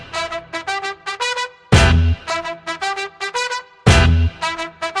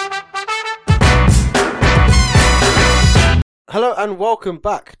Hello and welcome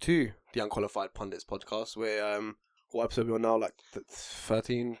back to the Unqualified Pundits podcast. Where what episode we on now? Like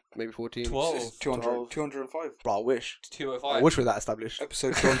 13, maybe 14? 12. 205. Bro, I wish. 205. I wish we were that established.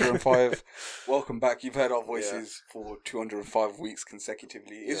 Episode 205. Welcome back. You've heard our voices for 205 weeks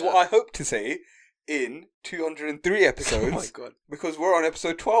consecutively. Is what I hope to say in 203 episodes. Oh my god. Because we're on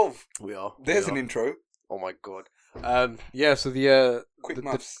episode 12. We are. There's an intro. Oh my god. So the Quick the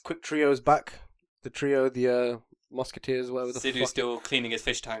maths. quick trio's back. The trio, the Musketeers, whatever the Sidhu's fuck. still cleaning his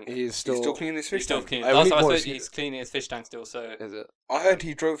fish tank. He's still cleaning his He's fish still tank. cleaning. I Last need time I more saw excuse. he's cleaning his fish tank still. So Is it? I heard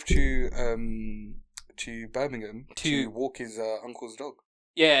he drove to Birmingham to walk his uncle's dog.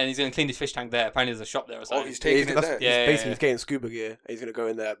 yeah, and he's gonna clean his fish tank there. Apparently, there's a shop there or Oh, something. he's taking it there. Yeah. Basically, he's getting scuba gear. He's gonna go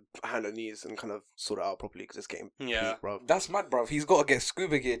in there, hand and knees, and kind of sort it out properly because it's getting Yeah. peak, bro. That's mad, bruv. He's got to get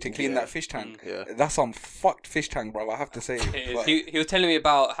scuba gear to clean that fish tank. Yeah. That's some fucked fish tank, bruv. I have to say. It is. But He was telling me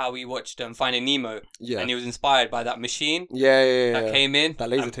about how he watched Finding Nemo, Yeah. and he was inspired by that machine Yeah. that came in. That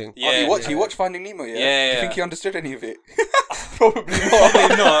laser thing. Yeah, he watched Finding Nemo, yeah? Yeah, Do you yeah. think he understood any of it? Probably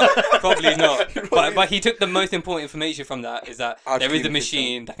not. Probably not. But he took the most important information from that is that How to there is clean a a fish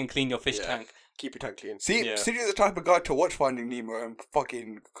machine that can clean your fish Yeah. tank. Keep your tank clean. See, Yeah. Sidhu's the type of guy to watch Finding Nemo and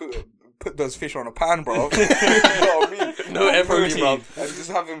fucking put those fish on a pan, bro. You know what I mean? No effort, protein, bro. And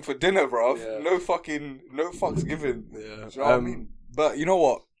just have him for dinner, bro. Yeah. No fucks given. Yeah. Do you know what I mean? But you know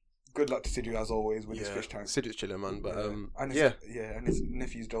what? Good luck to Sidhu as always with his fish tank. Sidhu's chilling, man. But and his, and his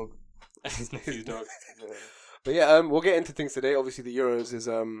nephew's dog. His nephew's dog. Yeah. But yeah, we'll get into things today. Obviously, the Euros is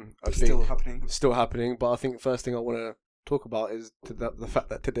still happening. But I think first thing I want to talk about is the fact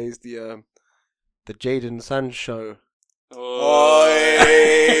that today's the Jadon Sancho. Oh.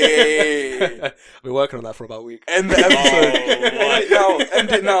 I've been working on that for about a week. End the episode.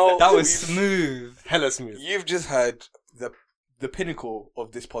 End it now. That was smooth. Hella smooth. You've just heard the pinnacle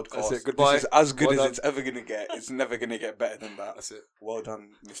of this podcast. That's it. Goodbye. This is as good Well as done. it's ever going to get. It's never going to get better than that. That's it. Well done,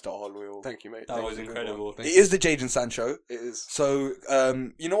 Mr. Harlow. Thank you, mate. That Thank was you. incredible. It is the Jadon Sancho. It is. So,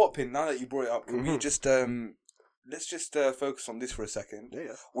 you know what, Pin? Now that you brought it up, can we just let's just focus on this for a second.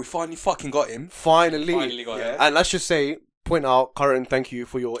 Yeah. We finally fucking got him. Finally got Yeah. it. And let's just point out, Curran, thank you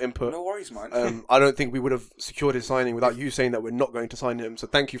for your input. No worries, man. I don't think we would have secured his signing without you saying that we're not going to sign him. So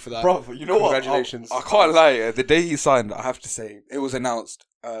thank you for that. Bro, you know what? Congratulations. I can't lie. Yeah. The day he signed, I have to say, it was announced.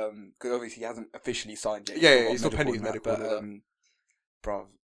 Because obviously he hasn't officially signed yet. Yeah, he's got still pending his and that, medical But, and bro,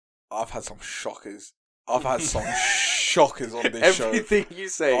 I've had some shockers. I've had some shockers on this show. Everything you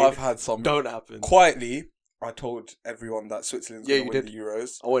say I've had some. don't happen. Quietly, I told everyone that Switzerland's going to win the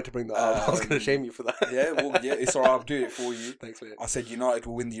Euros. I wanted to bring that up. I was going to shame you for that. Yeah, it's alright. I'll do it for you. Thanks, mate. I said United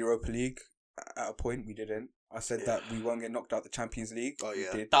will win the Europa League. At a point, we didn't. I said that we won't get knocked out the Champions League. Oh, yeah.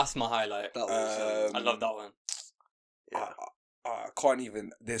 We did. That's my highlight. That was, I love that one. yeah. I can't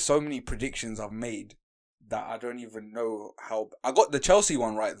even. There's so many predictions I've made that I don't even know how. I got the Chelsea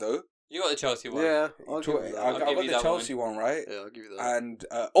one right though. You got the Chelsea one. Yeah, I'll give you I that. I'll got give the you that Chelsea one right. Yeah, I'll give you that. And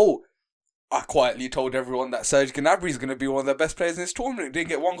I quietly told everyone that Serge Gnabry is going to be one of the best players in this tournament. Didn't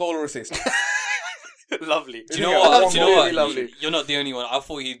get one goal or assist. Lovely. Do you know Yeah, what? one Do you know goal, what? really lovely. You're not the only one. I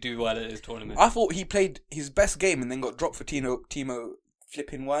thought he'd do well at this tournament. I thought he played his best game and then got dropped for Timo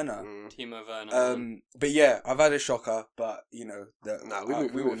flipping Werner. Timo Werner. But yeah, I've had a shocker, but you know,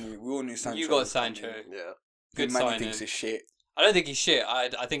 we all knew Sancho. You got Sancho. Yeah. Good Man, he signing. thinks it's shit. I don't think he's shit. I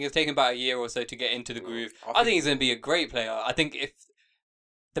think it's taken about a year or so to get into the groove. I think he's going to be a great player. I think if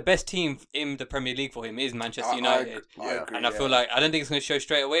the best team in the Premier League for him is Manchester United. I agree, and I feel like, I don't think it's going to show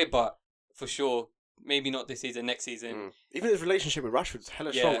straight away, but for sure, maybe not this season, next season. Even his relationship with Rashford's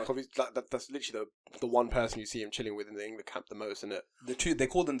hella Yeah. strong. Like, that's literally the one person you see him chilling with in the England camp the most, isn't it? they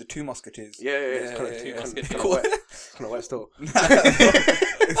call them the two musketeers. Yeah. It's kind of Two Musketeers. kind of wet still.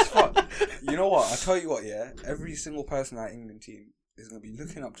 It's fun. You know what? I tell you what, yeah. Every single person in that England team is going to be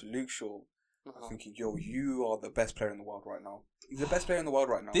looking up to Luke Shaw, thinking, "Yo, you are the best player in the world right now." He's the best player in the world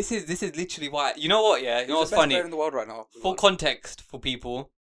right now. This is literally why. You know what? Yeah, you know what's He's the best funny? player in the world right now. For context, for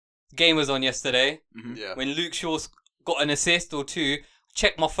people, game was on yesterday. Yeah. When Luke Shaw's got an assist or two,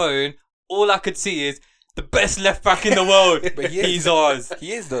 check my phone. All I could see is the best left back in the world. But He's ours.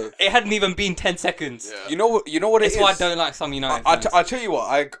 He is though. It hadn't even been 10 seconds. Yeah. You know what it That's is. why I don't like some United fans. I tell you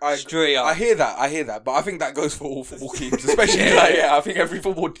what, I Straight up. I hear that, but I think that goes for all football teams, especially I think every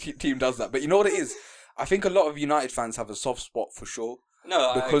football team does that. But you know what it is? I think a lot of United fans have a soft spot for Shaw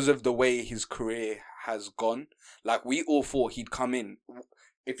because of the way his career has gone. Like we all thought he'd come in.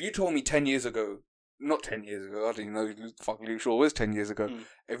 If you told me 10 years ago, not 10 years ago, I didn't know who the fuck Luke Shaw was 10 years ago.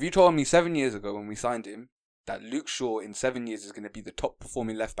 If you told me 7 years ago when we signed him that Luke Shaw in 7 years is going to be the top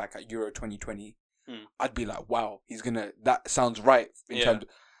performing left back at Euro 2020, I'd be like, wow, that sounds right in terms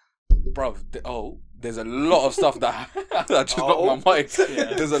of, bruv, there's a lot of stuff that I just got my mic.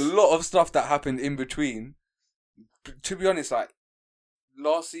 Yeah. There's a lot of stuff that happened in between. To be honest, like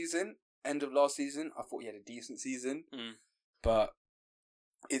end of last season, I thought he had a decent season, but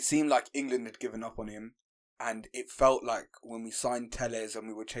it seemed like England had given up on him, and it felt like when we signed Telles and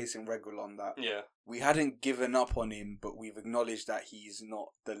we were chasing Reguilon that we hadn't given up on him, but we've acknowledged that he's not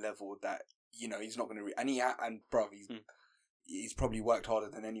the level that he's not going to he's probably worked harder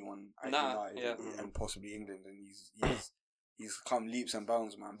than anyone at United and possibly England, and he's come leaps and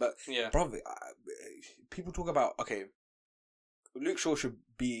bounds, man. But bruv, people talk about Luke Shaw should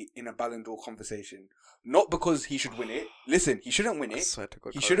be in a Ballon d'Or conversation. Not because he should win it. Listen, he shouldn't win it.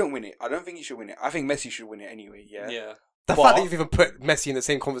 He shouldn't win it. I don't think he should win it. I think Messi should win it anyway, yeah? The fact that you've even put Messi in the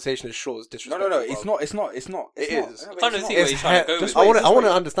same conversation as Shaw is disrespectful. No, it's not. It is. I kind of see where he's trying to go with. I want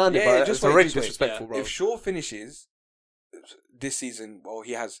to understand it, but it's already disrespectful, bro. If Shaw finishes this season, well,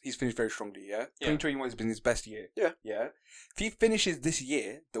 he's finished very strongly, yeah? 2021 has been his best year. Yeah. If he finishes this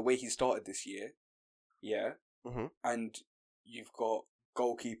year the way he started this year, and you've got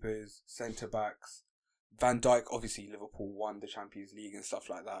goalkeepers, centre-backs, Van Dijk, obviously Liverpool won the Champions League and stuff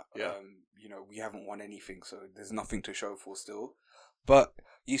like that. Yeah. We haven't won anything, so there's nothing to show for still. But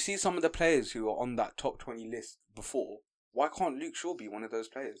you see some of the players who are on that top 20 list before, why can't Luke Shaw be one of those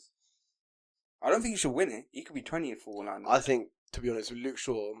players? I don't think he should win it. He could be 20th for all I know. I think, to be honest, with Luke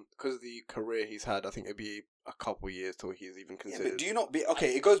Shaw, because of the career he's had, I think it'd be a couple of years till he's even considered. But do you not be...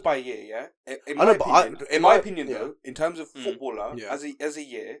 Okay, it goes by a year, yeah? In my opinion, though, in terms of footballer, as a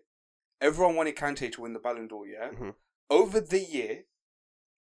year, everyone wanted Kante to win the Ballon d'Or, yeah? Mm-hmm. Over the year,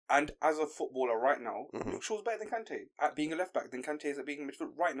 and as a footballer right now, Luke Shaw's better than Kante at being a left-back than Kante is at being a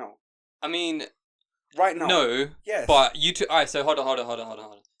midfield right now. I mean... Right now. No. Yes. But you two... Alright, so hold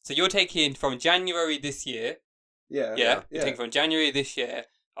on. So you're taking from January this year... Yeah. You're taking from January this year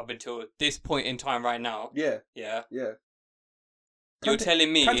up until this point in time right now. Yeah. Yeah. Yeah. You're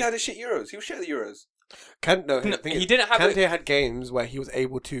telling me... Kante had a shit Euros. He was shit at the Euros. He didn't have... Kante had games where he was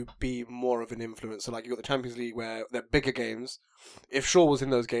able to be more of an influence. So, like, you got the Champions League where they're bigger games. If Shaw was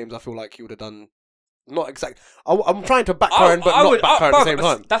in those games, I feel like he would have done... Not exact. I'm trying to back her in, but not back her at the same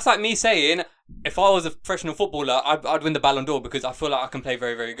time. That's like me saying, if I was a professional footballer, I'd win the Ballon d'Or because I feel like I can play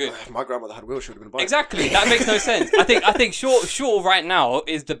very, very good. If my grandmother had Will, she would have been buying. Exactly. That makes no sense. I think Shaw right now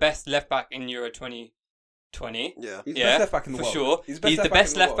is the best left back in Euro 2020. Yeah. He's the best left back in the world. For sure. He's the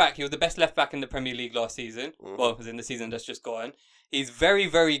best left back. He was the best left back in the Premier League last season. Well, it was in the season that's just gone. He's very,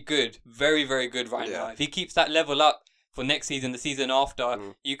 very good. Very, very good right now. If he keeps that level up for next season, the season after,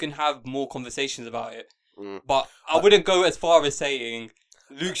 you can have more conversations about it. But I wouldn't go as far as saying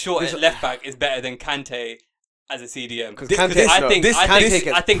Luke Shaw at left back is better than Kante as a CDM. Because I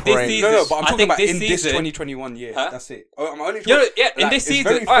think this season. No, but I'm talking about in this 2021 year. Huh? That's it. I'm only in this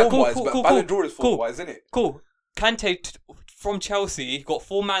season. Alright, cool. Ballon d'Or is form-wise, isn't it? Cool. Kante from Chelsea got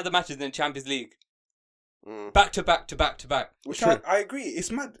 4 man of the matches in the Champions League. Back to back. Which I agree.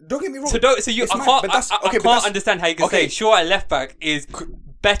 It's mad. Don't get me wrong. I can't understand how you can say Shaw at left back is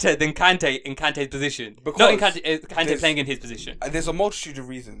better than Kante in Kante's position. Not in Kante playing in his position. There's a multitude of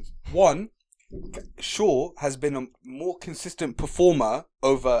reasons. One, Shaw has been a more consistent performer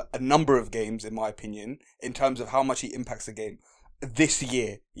over a number of games, in my opinion, in terms of how much he impacts the game. This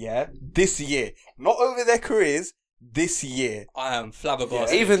year, yeah? This year. Not over their careers, this year. I am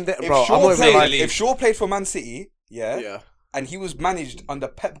flabbergasted. Even if Shaw played for Man City, and he was managed under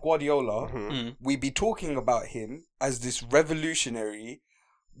Pep Guardiola, we'd be talking about him as this revolutionary.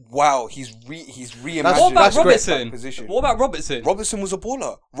 Wow, he's reimagined. What about Robertson? What about Robertson? Robertson was a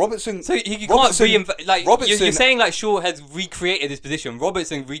baller. So he can't you're saying like Shaw has recreated this position.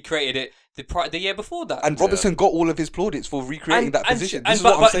 Robertson recreated it the year before that, and Robertson got all of his plaudits for recreating that position.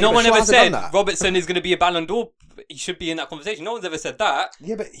 But no one ever said Robertson is going to be a Ballon d'Or. He should be in that conversation. No one's ever said that.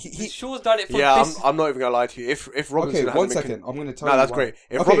 Yeah, but Shaw's done it for this. I'm not even going to lie to you. If Robertson, okay, 1 second, I'm going to tell you. No, that's great.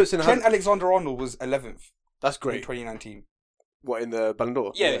 If Robertson, Trent Alexander-Arnold was 11th. That's great. In 2019. What, in the Ballon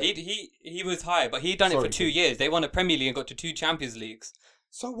d'Or? Yeah, he was high, but he'd done it for 2 years. They won a Premier League and got to 2 Champions Leagues.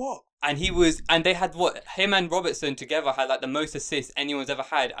 So what? And they had him and Robertson together had like the most assists anyone's ever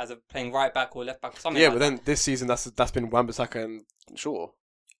had as a playing right back or left back or something. Yeah, but then this season that's been Wan-Bissaka and Shaw.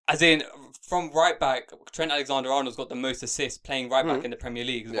 As in, from right back, Trent Alexander-Arnold's got the most assists playing right back in the Premier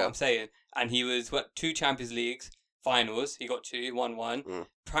League, is what I'm saying. And he was 2 Champions Leagues finals. He got 2, won 1.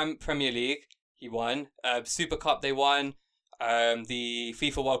 Premier League, he won. Super Cup, they won. The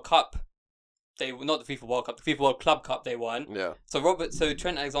FIFA World Cup, the FIFA World Club Cup they won. Yeah. So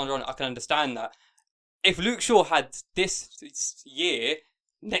Trent Alexander-Arnold, I can understand that. If Luke Shaw had this year,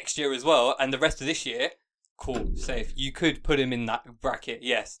 next year as well, and the rest of this year, cool, safe. You could put him in that bracket,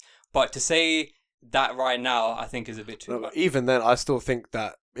 yes. But to say that right now, I think is a bit too much. Even then, I still think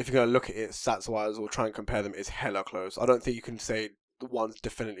that if you're going to look at it stats-wise or try and compare them, it's hella close. I don't think you can say the one's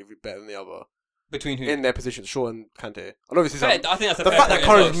definitively better than the other. Between who? In their position, Shaw and Kante. And obviously, I think that's a the fact that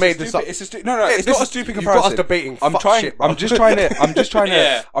Courage made this up. It's not a stupid comparison. Got us debating. I'm just trying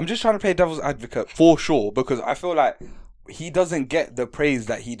to play devil's advocate for sure, because I feel like he doesn't get the praise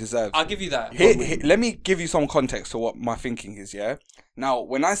that he deserves. I'll give you that. Let me give you some context to what my thinking is. Yeah. Now,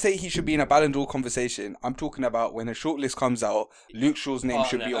 when I say he should be in a Ballon d'Or conversation, I'm talking about when a shortlist comes out, Luke Shaw's name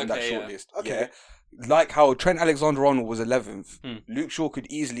should be on that shortlist. Okay. Yeah? Like how Trent Alexander-Arnold was 11th, Luke Shaw could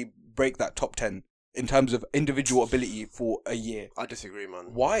easily break that top 10 in terms of individual ability for a year. I disagree,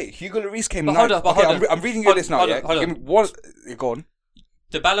 man. Why? Hugo Lloris came ninth. I'm reading you this now. Give me one. Go on.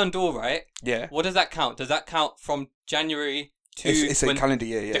 The Ballon d'Or, right? Yeah. What does that count? Does that count from January to... It's a calendar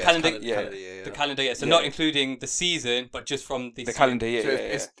year, yeah. The calendar year. So not including the season, but just from the calendar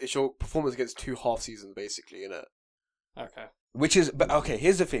year. So it's your performance against 2 half seasons, basically, innit? Okay.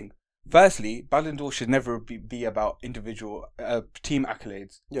 Here's the thing. Firstly, Ballon d'Or should never be about individual team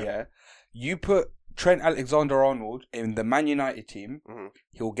accolades. Yeah. You put Trent Alexander-Arnold in the Man United team,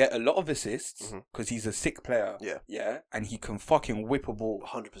 he'll get a lot of assists because he's a sick player. Yeah. And he can fucking whip a ball.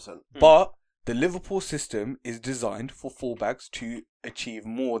 100%. But the Liverpool system is designed for fullbacks to achieve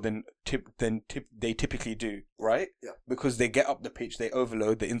more than they typically do, right? Yeah. Because they get up the pitch, they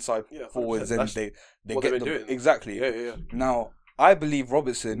overload the inside forwards, and they get them doing. Exactly. Yeah. Now, I believe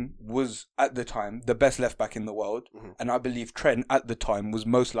Robertson was, at the time, the best left-back in the world. And I believe Trent, at the time, was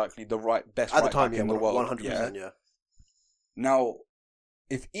most likely the best right-back in the world. 100%, yeah. Now,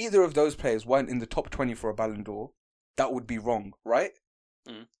 if either of those players weren't in the top 20 for a Ballon d'Or, that would be wrong, right?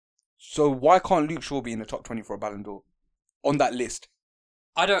 So why can't Luke Shaw be in the top 20 for a Ballon d'Or? On that list?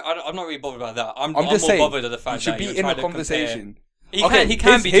 I'm not really bothered about that. I'm just more saying, bothered of the fact that he should be in a conversation. He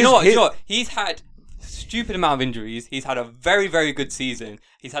can be. Do you know what? He's had stupid amount of injuries. He's had a very, very good season.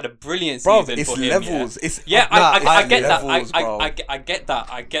 He's had a brilliant season. It's for him, levels. I get levels, that. I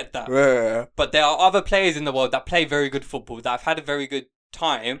get that. Yeah. But there are other players in the world that play very good football that have had a very good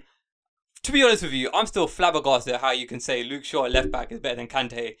time. To be honest with you, I'm still flabbergasted at how you can say Luke Shaw at left back is better than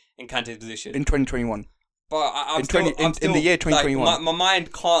Kante in Kante's position in 2021. But I'm still in the year 2021. Like, my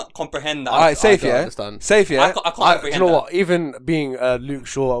mind can't comprehend that. Alright, safe, yeah. Safe, yeah. I can't comprehend. Do you know what? Even being a Luke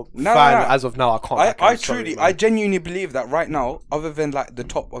Shaw fan as of now, I can't. I genuinely believe that right now, other than like the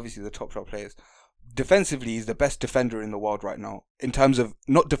top players, defensively, he's the best defender in the world right now. In terms of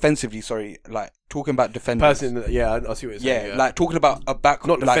not defensively, like talking about defenders. I see what you're saying. Yeah, like talking about a back,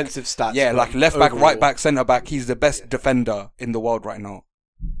 not defensive stats. Yeah, like left back, right back, centre back. He's the best defender in the world right now.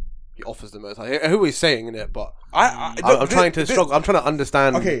 He offers the most. Who he's saying in it, but I'm trying to struggle. I'm trying to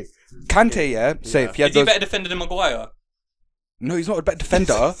understand. Okay, Kante, safe. Is he a better defender than Maguire? No, he's not a better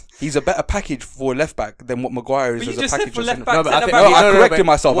defender. He's a better package for left back than what Maguire is as a package for left back. I corrected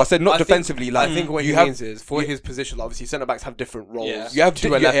myself. I said not defensively. Like I think what he means is for his position. Obviously, centre backs have different roles. Yeah. You have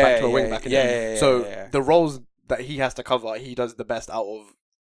to a left back to a wing back. So the roles that he has to cover, he does the best out of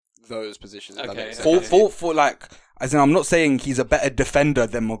those positions. Okay. For like, as in, I'm not saying he's a better defender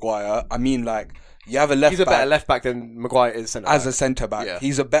than Maguire. I mean, like, you have a left back. He's a better left back than Maguire is centre back. As a centre back. Yeah.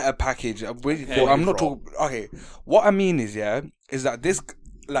 He's a better package. I'm not talking... Okay. What I mean is that this...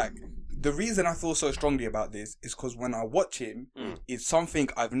 Like, the reason I feel so strongly about this is because when I watch him, it's something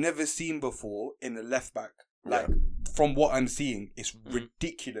I've never seen before in a left back. Like, from what I'm seeing, it's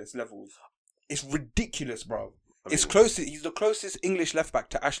ridiculous levels. It's ridiculous, bro. He's the closest English left back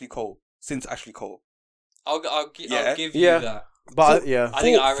to Ashley Cole since Ashley Cole. I'll give you that. But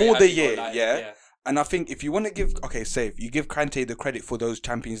for the year, And I think if you want to give, you give Kante the credit for those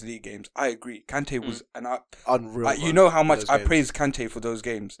Champions League games. I agree. Kante was unreal. You know how much I praise Kante for those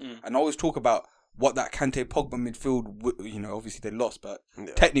games, and I always talk about what that Kante Pogba midfield. Obviously they lost, but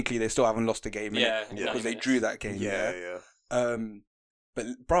technically they still haven't lost a game. Because they drew that game. But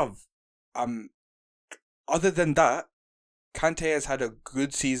bruv, other than that, Kante has had a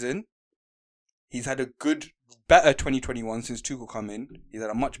good season. He's had a better 2021 since Tuchel come in. He's had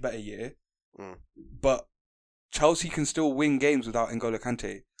a much better year. But Chelsea can still win games without N'Golo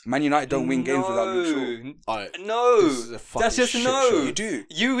Kante. Man United don't win games without Luke Shaw. No, that's just no. Show. You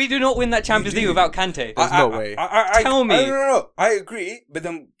do. We do not win that Champions League without Kante. There's no way. Tell me. No. I agree, but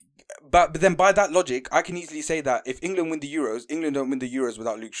then by that logic, I can easily say that if England win the Euros, England don't win the Euros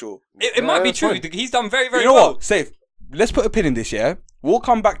without Luke Shaw. It might be true. Fine. He's done very, very well. You know what? Safe. Let's put a pin in this, yeah? We'll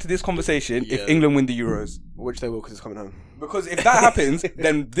come back to this conversation if England win the Euros. Which they will, because it's coming home. Because if that happens,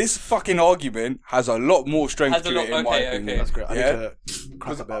 then this fucking argument has a lot more strength to it, in my opinion. That's great. I need to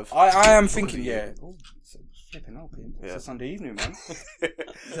I am thinking, Flipping open. It's a Sunday evening, man.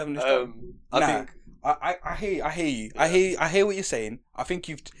 He's having this I hear you. Yeah. I hear what you're saying. I think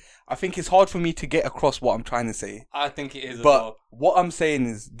it's hard for me to get across what I'm trying to say. I think it is. But what I'm saying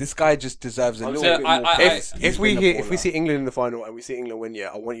is, this guy just deserves a little bit more. If we see England in the final and we see England win,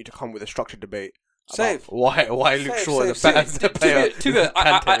 I want you to come with a structured debate. Why Luke Shaw is the player?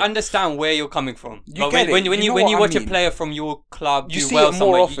 I understand where you're coming from. When you watch a player from your club do well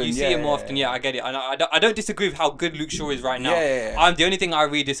somewhere, you see it more often. Yeah, I get it. And I don't disagree with how good Luke Shaw is right now. The only thing I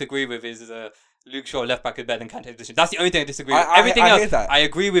really disagree with is Luke Shaw left back is better than Kante's position. That's the only thing I disagree with. Everything else, I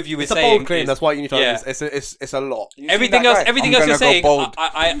agree with you with saying. It's a bold claim. That's why you need to. It's a lot. Everything else you're saying,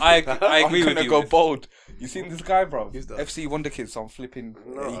 I agree with you. I'm gonna go bold. You seen this guy, bro? FC Wonder Kids. I'm flipping.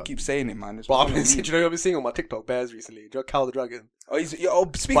 He keeps saying it, man. But do you know what I've been seeing on my TikTok bears recently? Do you know Cal the Dragon? Speaking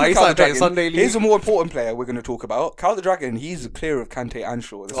of Cal the Dragon, here's a more important player we're going to talk about. Cal the Dragon, he's clear of Kante and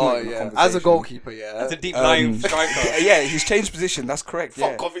Shaw. As a goalkeeper, as a deep lying striker. He's changed position. That's correct.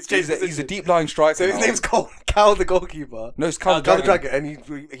 Fuck off, he's a deep lying striker. So his name's Cal the goalkeeper. No, it's Cal the Dragon, and he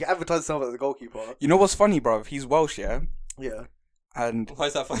advertised himself as a goalkeeper. You know what's funny, bro? He's Welsh, yeah. And why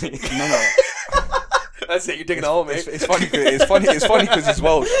is that funny? No. That's it. You're digging a hole, mate. It's funny. It's funny because he's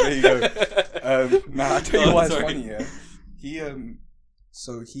Welsh. There you go. I tell you why it's funny. Yeah.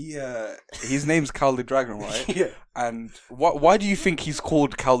 His name's Cal the Dragon, right? Yeah. And why do you think he's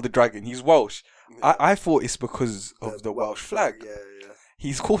called Cal the Dragon? He's Welsh. I thought it's because of the Welsh flag. Yeah.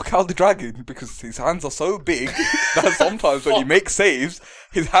 He's called Cal the Dragon because his hands are so big that sometimes when he makes saves,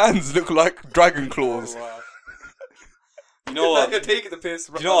 his hands look like dragon claws. Oh, wow. You know what? You're taking the piss,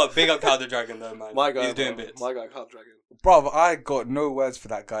 bro. You know what? Big up Cal the Dragon, though, man. My guy, he's doing bits. My guy, Cal the Dragon. Bro, I got no words for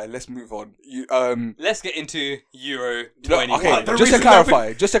that guy. Let's move on. Let's get into Euro 2020. Okay,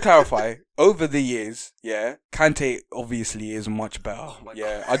 just to clarify, over the years, Kante obviously is much better.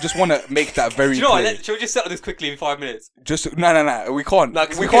 I just want to make that very clear. Shall we just settle this quickly in 5 minutes? No, we can't.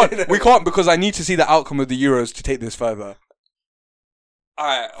 We can't because I need to see the outcome of the Euros to take this further.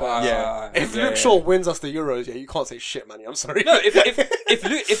 Alright. If Luke Shaw wins us the Euros, you can't say shit, man. I'm sorry. No,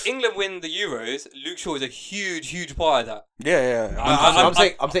 if England win the Euros, Luke Shaw is a huge part of that. Yeah. I'm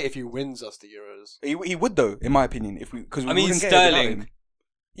saying if he wins us the Euros, he would though, in my opinion. Sterling.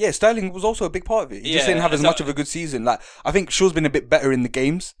 Yeah, Sterling was also a big part of it. He just didn't have as much of a good season. Like I think Shaw's been a bit better in the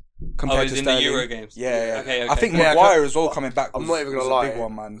games. Compared to Sterling. In the Euro games. Yeah. Okay. I think Maguire as well coming back. I'm not even gonna lie. A big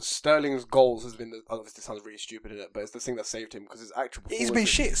one, man. Sterling's goals has been. Obviously, this sounds really stupid in it, but it's the thing that saved him because his actual. He's been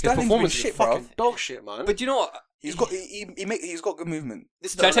shit. Sterling's been shit, bro. Dog shit, man. But you know what? He's got good movement.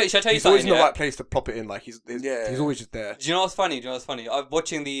 Shall I tell you something? He's always in the right place to prop it in. Like he's always just there. Do you know what's funny? I'm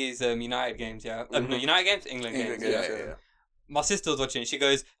watching these United games. Yeah. No, United games, England games. Yeah. My sister was watching it. She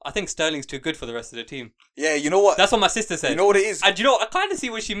goes, I think Sterling's too good for the rest of the team. Yeah, you know what? That's what my sister said. You know what it is? And you know what? I kind of see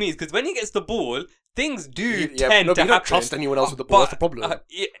what she means because when he gets the ball, things do tend to happen. You don't trust anyone else with the ball. That's the problem.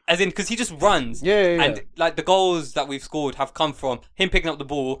 As in, because he just runs. Yeah. And like the goals that we've scored have come from him picking up the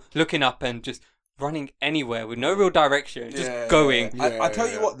ball, looking up and just running anywhere with no real direction, just going. I tell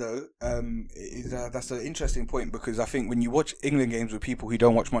you what though, that's an interesting point because I think when you watch England games with people who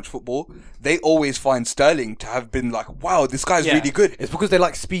don't watch much football, they always find Sterling to have been like, wow, this guy's really good. It's because they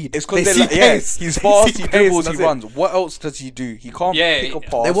like speed. It's because they like pace. He's fast, he dribbles, he runs. What else does he do? He can't pick a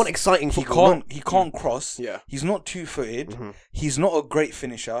pass. They want exciting football. He can't cross. Yeah. He's not two-footed. He's not a great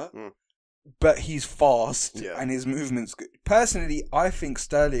finisher. But he's fast and his movement's good. Personally, I think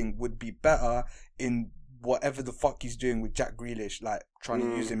Sterling would be better in whatever the fuck he's doing with Jack Grealish, like trying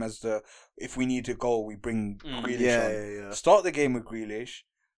to use him as if we need a goal, we bring Grealish on. Start the game with Grealish,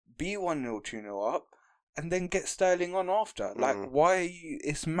 be 1-0, 2-0 up, and then get Sterling on after. Like, why are you...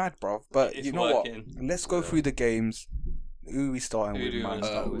 It's mad, bruv. But it's you know working. What? Let's go through the games. Who are we starting with, man?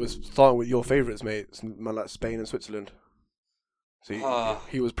 We're starting with your favourites, mate. Man, like Spain and Switzerland. So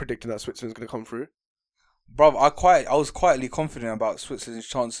he was predicting that Switzerland's going to come through. Bruv, I was quietly confident about Switzerland's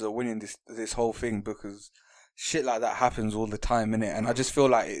chances of winning this whole thing because shit like that happens all the time, innit? And I just feel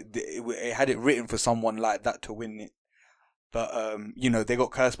like it had it written for someone like that to win it. But, they got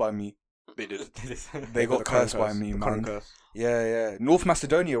cursed by me. They did. They got cursed by me, man. Yeah. North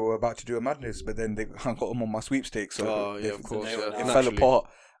Macedonia were about to do a madness, but then I got them on my sweepstakes. So of course. It fell apart.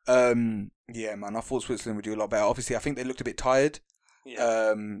 Yeah, man, I thought Switzerland would do a lot better. Obviously, I think they looked a bit tired.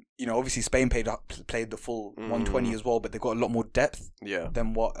 Yeah. Obviously Spain played the full 120 as well, but they've got a lot more depth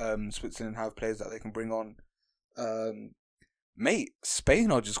than what Switzerland have, players that they can bring on. Mate,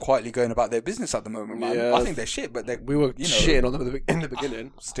 Spain are just quietly going about their business at the moment, man. Yeah. I think they're shit, but we were shitting on them in the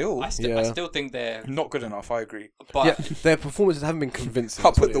beginning. Still. I still think they're... Not good enough, I agree. But their performances haven't been convincing.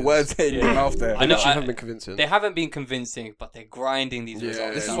 I'll put the words in your mouth there. I know, haven't been convincing. They haven't been convincing, but they're grinding these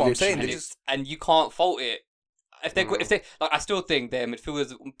results. This is what I'm saying. And you can't fault it if they like, I still think their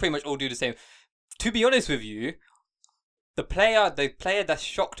midfielders pretty much all do the same. To be honest with you, the player that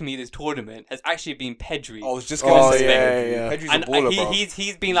shocked me this tournament has actually been Pedri. I was just gonna say, Pedri's a baller, bro.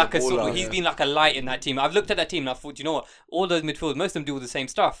 He's been like he's been like a light in that team. I've looked at that team and I thought, you know what? All those midfielders, most of them do all the same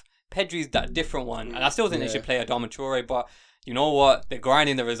stuff. Pedri's that different one, and I still think they should play Adama Traore, but you know what? They're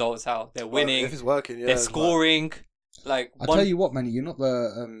grinding the results out. They're winning. If it's working, they're scoring. Like I tell you what, man, you're not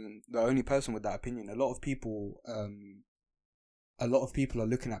the only person with that opinion. A lot of people are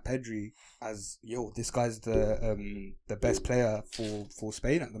looking at Pedri as, yo, this guy's the best player for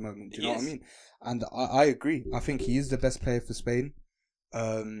Spain at the moment. Do you know what I mean? And I agree. I think he is the best player for Spain.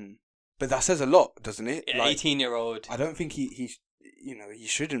 But that says a lot, doesn't it? Yeah, 18-year-old. I don't think he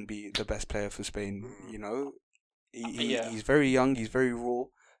shouldn't be the best player for Spain. You know, he's very young. He's very raw.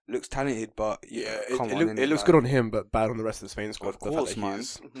 Looks talented, but it looks good on him, but bad on the rest of the Spain squad. Of course, man.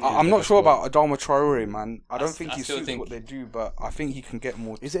 I'm not sure about Adama Traore, man. I don't think he suits what they do, but I think he can get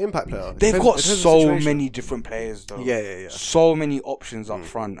more. He's an impact player. They've got so many different players, though. Yeah. So many options up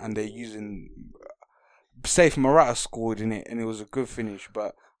front, and they're using. Safe Morata scored in it, and it was a good finish,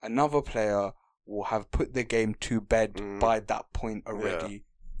 but another player will have put the game to bed by that point already.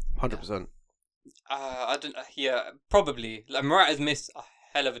 100%. I don't. Yeah, probably. Like, Morata's missed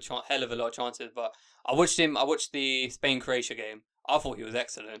hell of a lot of chances, but I watched the Spain-Croatia game. I thought he was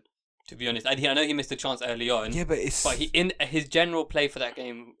excellent, to be honest. I know he missed a chance early on. Yeah, but in his general play for that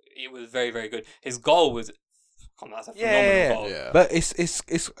game, it was very, very good. His goal was, that's a phenomenal goal. Yeah. But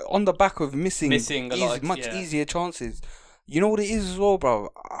it's on the back of missing much easier chances. You know what it is as well, bro?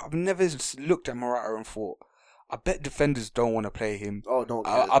 I've never looked at Morata and thought, I bet defenders don't want to play him. Oh, no.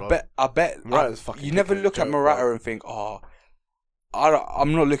 I bet. Morata's fucking. You never look at Morata and think,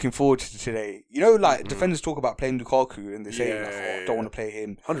 I'm not looking forward to today. You know, like defenders talk about playing Lukaku and they say, don't want to play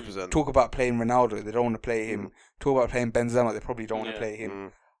him. 100%. Talk about playing Ronaldo, they don't want to play him. Talk about playing Benzema, they probably don't want to play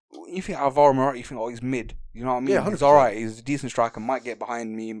him. You think Alvaro Morata, you think, he's mid. You know what I mean? Yeah, 100%. He's alright. He's a decent striker. Might get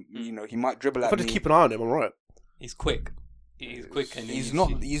behind me. You know, he might dribble at me. If I just keep an eye on him, I'm alright. He's quick. He's quick, and he's not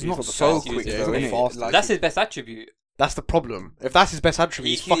so quick. That's his best attribute. That's the problem. If that's his best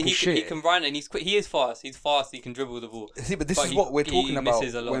attribute, he's fucking shit. He can run and he's quick. He is fast. He's fast. He can dribble the ball. See, but this is what we're talking about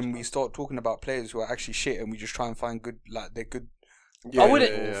when we start talking about players who are actually shit, and we just try and find good, like they're good. I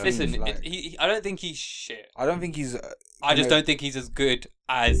wouldn't listen. I don't think he's shit. I don't think he's. I just don't think he's as good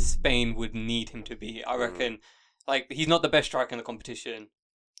as Spain would need him to be. I reckon, like, he's not the best striker in the competition.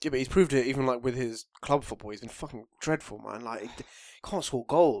 Yeah, but he's proved it even like with his club football. He's been fucking dreadful, man. Like, he can't score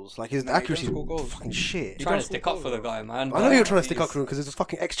goals. Like, his accuracy is fucking shit. You're trying to stick up for the guy, man. I know you're trying to stick up for him because he's a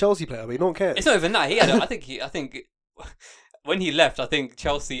fucking ex-Chelsea player, but you don't care. It's not even that. I think when he left, I think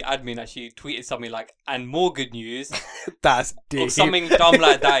Chelsea admin actually tweeted something like, "And more good news." That's deep. Or something dumb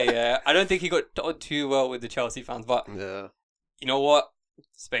like that. Yeah, I don't think he got on too well with the Chelsea fans, but you know what?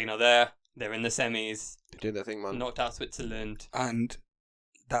 Spain are there. They're in the semis. They're doing their thing, man. Knocked out Switzerland, and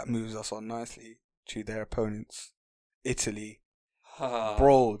that moves us on nicely to their opponents, Italy.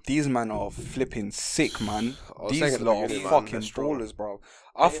 Bro, these men are flipping sick, man. These lot are fucking ballers, bro.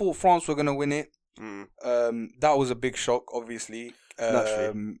 I thought France were gonna win it. That was a big shock, obviously.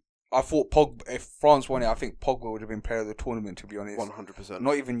 I thought if France won it, I think Pogba would have been player of the tournament, to be honest. 100%.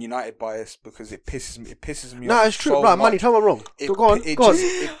 Not even United bias, because it pisses me off. No, it's true. Right, Manny, tell me I'm wrong. Go on. It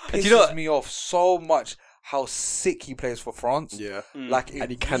pisses me off so much how sick he plays for France. Yeah. Like, it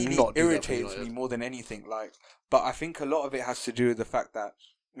and he really cannot irritates me more than anything. Like, but I think a lot of it has to do with the fact that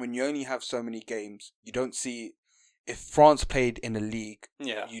when you only have so many games, you don't see. If France played in a league,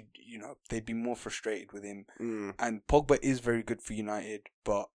 you know, they'd be more frustrated with him. And Pogba is very good for United,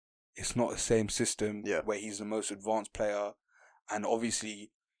 but it's not the same system where he's the most advanced player. And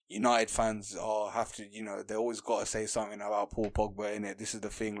obviously, United fans have to, you know, they always got to say something about Paul Pogba, innit? This is the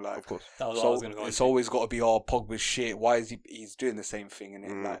thing, like, of course. It's always got to be, Pogba's shit. Why is he's doing the same thing,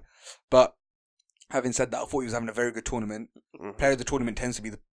 innit? Like, but having said that, I thought he was having a very good tournament. Player of the tournament tends to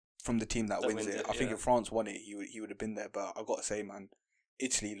be from the team that wins it. I think if France won it, he would have been there. But I got to say, man,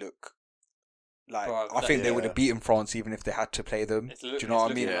 Italy look like, I think they would have beaten France even if they had to play them. Do you know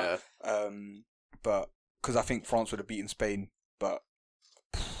what I mean? Yeah. But because I think France would have beaten Spain, but.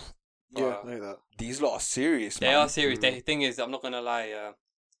 Yeah, I know that. These lot are serious, They are serious. The thing is, I'm not going to lie,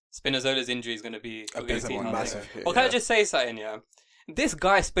 Spinazzola's injury is going to be a big massive hit. Well, can I just say something, This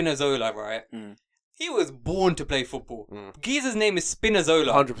guy, Spinazzola, right? He was born to play football. Geezer's name is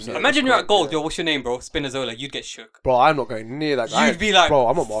Spinazzola. 100%. Imagine you're at goal. Yo, what's your name, bro? Spinazzola. You'd get shook. Bro, I'm not going near that guy. You'd be like... Bro,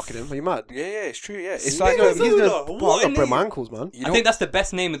 I'm not marking him. Are you mad? Yeah, it's true, yeah. It's like... I'm going to break my ankles, man. I think that's the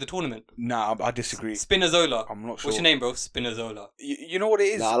best name of the tournament. Nah, I disagree. Spinazzola. I'm not sure. What's your name, bro? Spinazzola. You know what it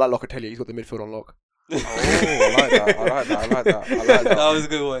is? Nah, I like Locatelli. He's got the midfield on lock. I like that. That was a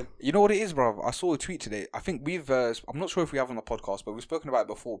good one. You know what it is, bro? I saw a tweet today. I think we've. I'm not sure if we have on the podcast, but we've spoken about it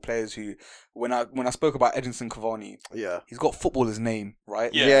before. Players who, when I spoke about Edinson Cavani, he's got footballer's name,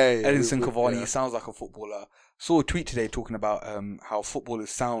 right? Yeah. Edinson Cavani he sounds like a footballer. Saw a tweet today talking about how footballers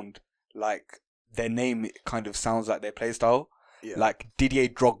sound like their name kind of sounds like their play style. Yeah. Like Didier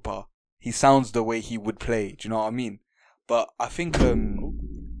Drogba, he sounds the way he would play. Do you know what I mean? But I think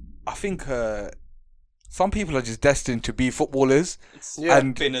some people are just destined to be footballers.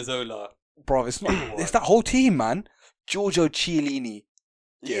 And Spinazzola. Bro, it's not. It's that whole team, man. Giorgio Chiellini,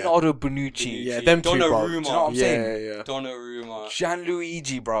 Leonardo Bonucci. Yeah, them two, bro. Donnarumma. Do you know what I'm saying? Yeah. Donnarumma.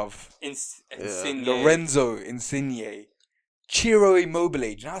 Gianluigi, bruv. Insigne. Lorenzo Insigne. Ciro Immobile. Do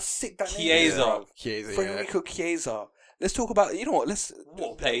you know how sick that name is? Chiesa, Federico Chiesa. Let's talk about, you know what,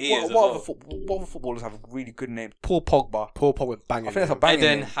 what play he is what other footballers have really good names? Paul Pogba, banging. I think that's a banging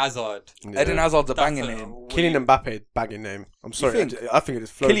name. Eden Hazard. Yeah. Eden Hazard's a banging name. Kylian Mbappe, banging name. I'm sorry, I think it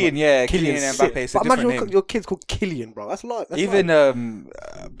is Kylian Mbappe is a different name. Imagine your kid's called Kylian, bro. That's like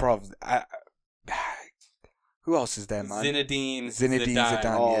bro. Who else is there, man? Zinedine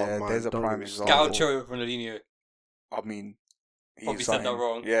Zidane. Man, there's a prime example. Gaucho Ronaldinho. I mean, probably said that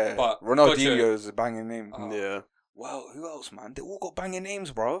wrong. Yeah, but Ronaldinho is a banging name. Yeah. Well, who else, man? They all got banging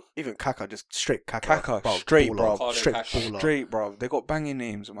names, bro. Even Kaka, just straight Kaka. Straight, bro. Straight, bro. They got banging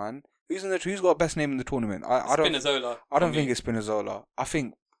names, man. Who's got best name in the tournament? I don't think it's Spinazzola. I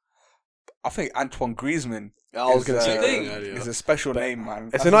think Antoine Griezmann. I was gonna say it's a special name, man.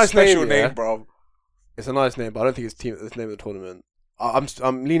 It's a nice special name, bro. It's a nice name, but I don't think it's the name of the tournament.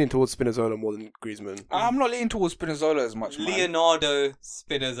 I'm leaning towards Spinazzola more than Griezmann. I'm not leaning towards Spinazzola as much, man. Leonardo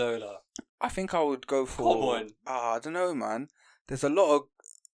Spinazzola. I think I would go for... Come on. I don't know, man. There's a lot of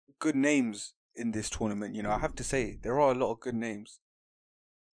good names in this tournament, you know. I have to say, there are a lot of good names.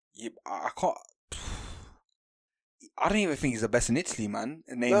 I can't... I don't even think he's the best in Italy, man.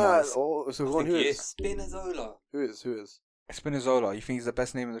 Name-wise. Who is? Spinazzola. Who is? Spinazzola. You think he's the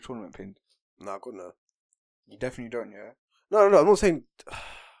best name in the tournament, Pind? No, God, no. You definitely don't, yeah? No, I'm not saying...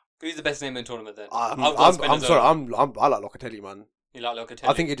 Who's the best name in the tournament, then? I'm sorry, I like Locatelli, man. You like Locatelli?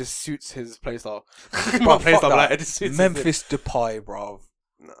 I think it just suits his playstyle. It just suits Memphis Depay, bruv.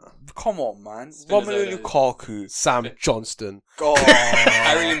 Nah. Come on, man. Romelu Lukaku. Sam Johnston. God.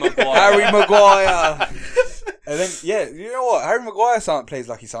 Harry Maguire. And then, you know what? Harry Maguire plays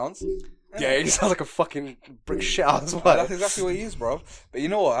like he sounds. Yeah, he sounds like a fucking brick shit as well. That's exactly what he is, bro. But you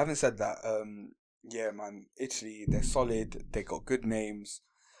know what? Having said that, man, Italy, they're solid. They got good names.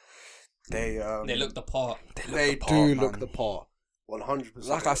 They look the part. They do look the part. 100%.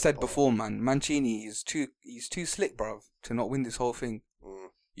 Like I said before, man, Mancini he's too slick, bro, to not win this whole thing.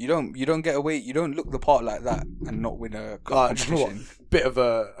 You don't get away. You don't look the part like that and not win a competition. You know what? Bit of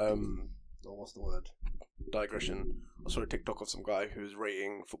a what's the word? Digression. I saw a TikTok of some guy who's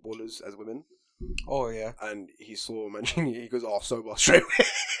rating footballers as women. Oh yeah. And he saw Mancini. He goes, "Oh, sober straight away."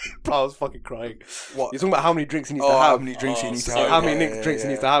 Bro, I was fucking crying. What? You're talking about how many drinks he needs to have. How many drinks he needs to have. How many drinks he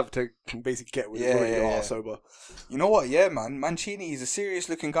needs to have to basically get with sober. You know what? Yeah, man. Mancini, he's a serious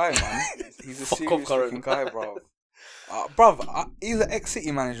looking guy, man. He's a serious looking guy, bro. He's an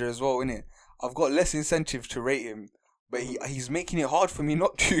ex-City manager as well, isn't it? I've got less incentive to rate him, but he's making it hard for me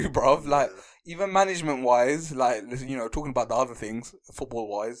not to, bruv. Like, even management-wise, like, you know, talking about the other things,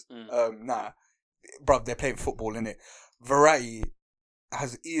 football-wise, bruv, they're playing football, innit? Verratti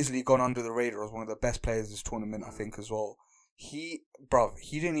has easily gone under the radar as one of the best players this tournament, I think, as well. He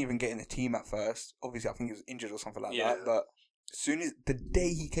didn't even get in the team at first. Obviously, I think he was injured or something like that, but as soon as the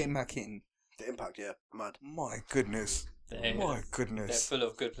day he came back in, the impact, mad. My goodness. They're full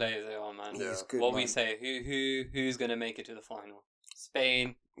of good players, they are, man. Yeah. Good, what man. We say, who's going to make it to the final?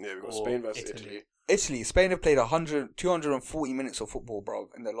 Spain? Yeah, we've got Spain versus Italy. Spain have played 240 minutes of football, bro,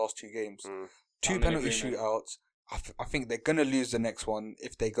 in their last 2 games. 2 penalty shootouts. I think they're going to lose the next one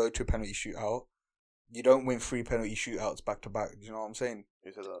if they go to a penalty shootout. You don't win 3 penalty shootouts back to back. Do you know what I'm saying?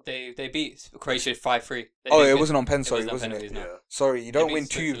 Who said that? They beat Croatia 5-3. It wasn't on pen, sorry, wasn't it? Yeah. Sorry, you don't win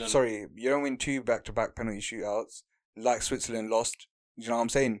 2. Sorry, you don't win 2 back to back penalty shootouts like Switzerland lost. Do you know what I'm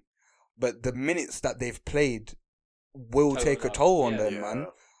saying? But the minutes that they've played will take a toll on them, man.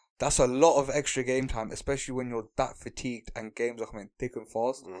 That's a lot of extra game time, especially when you're that fatigued and games are coming thick and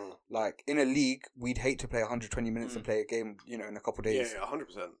fast. Like, in a league, we'd hate to play 120 minutes and play a game, you know, in a couple of days. Yeah,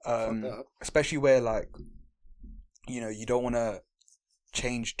 100%. Especially where, like, you know, you don't want to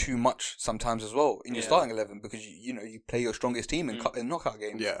change too much sometimes as well in your starting 11 because, you know, you play your strongest team in knockout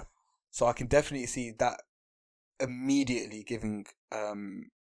games. Yeah. So I can definitely see that immediately giving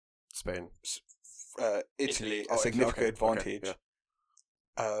Spain, Italy a significant advantage. Okay,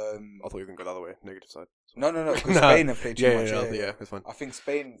 I thought you were going to go the other way, negative side. No, because Spain have played too much. Yeah, it's fine. I think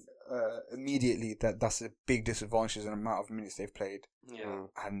Spain, immediately, that's a big disadvantage in the amount of minutes they've played. Yeah.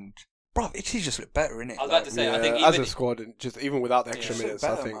 And, bro, Italy just look better, innit? I was about to say, I think as a squad, and just even without the extra minutes,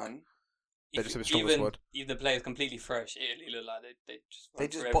 better, I think man. they're just a stronger squad. Even the players completely fresh, Italy look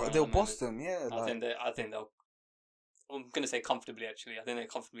like they'll boss them, yeah. I think they'll. I'm gonna say comfortably. Actually, I think they're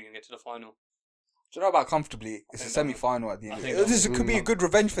comfortably gonna get to the final. Do you know about comfortably? It's a semi-final at the end. This could be a good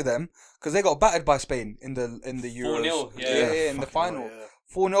revenge for them because they got battered by Spain in the Euros. 4-0, in the final.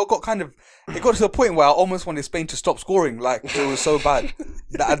 4-0 it got to the point where I almost wanted Spain to stop scoring. Like it was so bad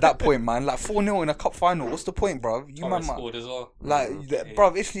at that point, man. Like 4-0 in a cup final. What's the point, bro? You man, scored as well. Like,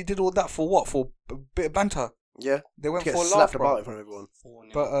 bro, Italy did all that for what? For a bit of banter. Yeah, they went for a laugh, laugh, bro. in front of everyone.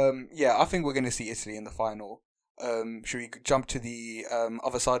 4-0. But I think we're going to see Italy in the final. Should we jump to the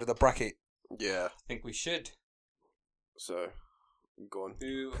other side of the bracket? Yeah, I think we should. So, go on.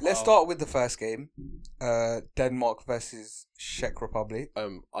 Let's start with the first game. Denmark versus Czech Republic.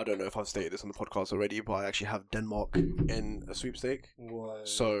 I don't know if I've stated this on the podcast already, but I actually have Denmark in a sweepstake. Whoa.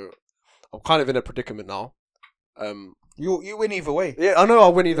 So, I'm kind of in a predicament now. You win either way. Yeah, I know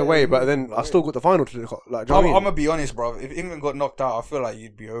I'll win either way, but then I still got the final to do. Like, I'm gonna be honest, bro. If England got knocked out, I feel like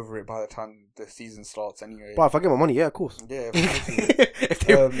you'd be over it by the time the season starts anyway. But if I get my money, yeah, of course. Yeah.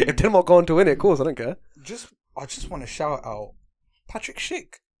 if Denmark go on to win it, of course, I don't care. I just want to shout out Patrick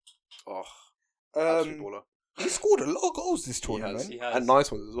Schick. Oh, baller. He scored a lot of goals this tournament. He has. And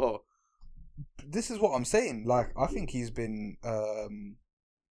nice ones as well. This is what I'm saying. Like, I think he's been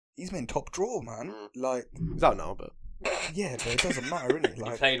top draw, man. Like, he's out now, but yeah, but it doesn't matter, innit?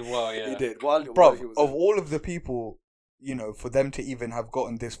 Like, he played well, yeah. He did. Bro, of all of the people, for them to even have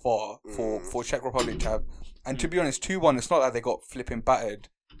gotten this far, for Czech Republic to have, and to be honest, 2-1, it's not like they got flipping battered.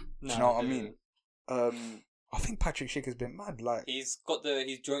 Do you know what I mean? I think Patrick Schick has been mad. Like, he's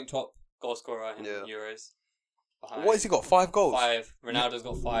joint top goal scorer in Euros. What has he got? 5 goals? 5. Ronaldo's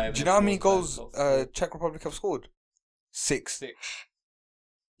got 5. Do you know how many goals Czech Republic have scored? 6.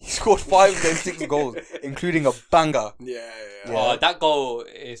 He scored 5 against 6 goals, including a banger. Yeah. Oh, that goal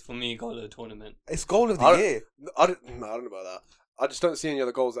is, for me, goal of the tournament. It's goal of the year. I don't know about that. I just don't see any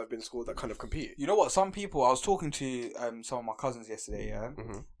other goals that have been scored that kind of compete. You know what? Some people, I was talking to some of my cousins yesterday, yeah?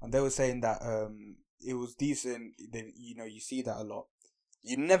 Mm-hmm. And they were saying that it was decent. You see that a lot.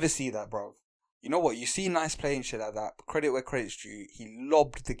 You never see that, bro. You know what? You see nice play and shit like that. Credit where credit's due. He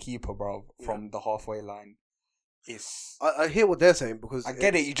lobbed the keeper, bro, from the halfway line. I hear what they're saying because I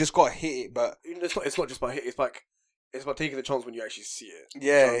get it. You just got to hit it, but it's not just about hit. It's about taking the chance when you actually see it.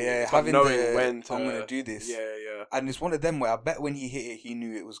 Yeah. It's having knowing when I'm gonna do this. Yeah. And it's one of them where I bet when he hit it, he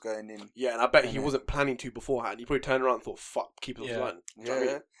knew it was going in. Yeah, and I bet he wasn't planning to beforehand. He probably turned around and thought, "Fuck, keep it offline." Yeah. I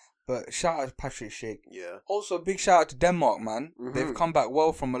mean? But shout out to Patrick Schick. Yeah. Also, big shout out to Denmark, man. Mm-hmm. They've come back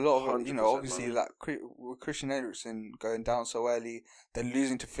well from a lot of, obviously, man. like with Christian Eriksen going down so early, then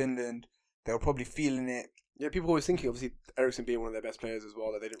losing to Finland. They were probably feeling it. Yeah, people always thinking, obviously, Eriksen being one of their best players as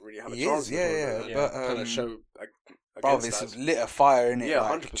well, that they didn't really have a he chance. Is, but kind of show. Bro, this lit a fire in it. Yeah,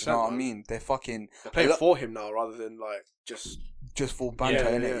 like, 100%. Do you know what I mean? They're playing for him now rather than like just for banter,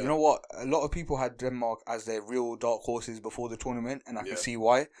 innit? Yeah. You know what? A lot of people had Denmark as their real dark horses before the tournament, and I can see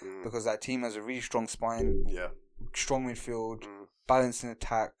why. Because that team has a really strong spine, strong midfield, balanced in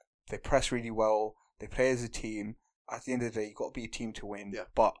attack. They press really well. They play as a team. At the end of the day, you got to be a team to win. Yeah.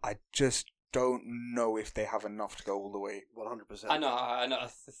 But I just don't know if they have enough to go all the way. 100%. I know. I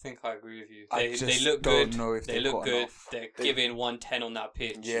think I agree with you. They look good. Know if they look good. Enough. They're giving 110 on that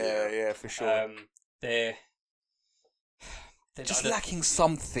pitch. Yeah, for sure. They're just lacking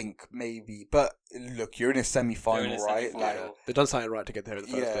something, maybe. But look, you're in a semi-final, right? Like, they've done something right to get there in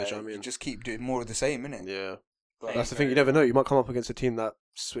the first place. I mean, you just keep doing more of the same, innit? Yeah. But that's the thing. You never know. You might come up against a team that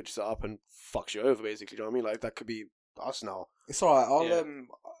switches it up and fucks you over. Basically, do you know what I mean? Like that could be us now. It's alright.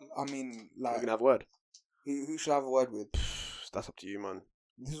 I mean, like, we're gonna have a word. Who should I have a word with? That's up to you, man.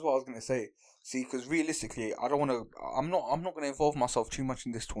 This is what I was gonna say. See, because realistically, I don't want to. I'm not gonna involve myself too much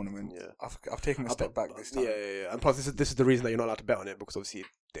in this tournament. Yeah, I've taken a step back this time. Yeah. And plus, this is the reason that you're not allowed to bet on it because obviously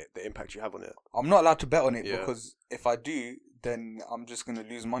the impact you have on it. I'm not allowed to bet on it because if I do, then I'm just gonna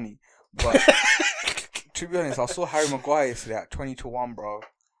lose money. But to be honest, I saw Harry Maguire yesterday at 20-1, bro.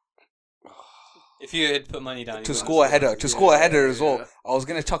 If you had put money down to score a header, as well. I was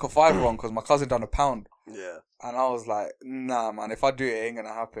gonna chuck a $5 on because my cousin done £1. Yeah. And I was like, nah, man. If I do it, it ain't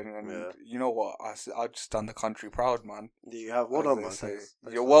gonna happen. And you know what? I just done the country proud, man. You have well done, man. Thanks.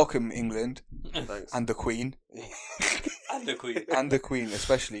 You're welcome, England. Thanks. And the Queen. And the Queen. And the Queen,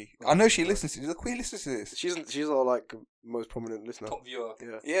 especially. I know she listens to. The Queen listens to this. She's our like most prominent listener. Top viewer.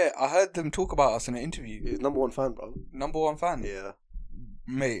 Yeah. I heard them talk about us in an interview. He's #1 fan, bro. #1 fan. Yeah.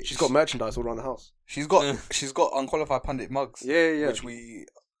 Mate, she's got merchandise all around the house. She's got unqualified pundit mugs. Yeah. Which we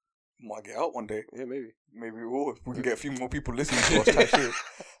might get out one day. Yeah, maybe we will. We can get a few more people listening to us. Type shit.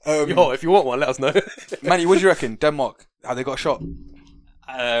 Yo, if you want one, let us know. Manny, what do you reckon? Denmark, have they got a shot?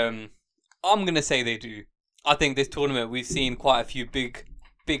 I'm gonna say they do. I think this tournament we've seen quite a few big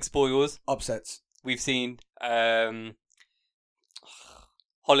spoils. Upsets. We've seen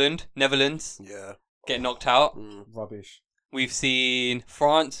Holland, Netherlands, get knocked out. Rubbish. We've seen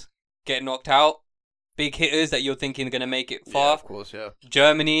France get knocked out. Big hitters that you're thinking are going to make it far. Yeah, of course, yeah.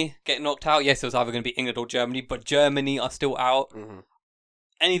 Germany get knocked out. Yes, it was either going to be England or Germany, but Germany are still out. Mm-hmm.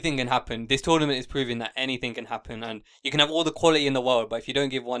 Anything can happen. This tournament is proving that anything can happen, and you can have all the quality in the world, but if you don't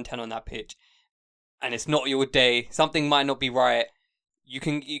give 110 on that pitch, and it's not your day, something might not be right, you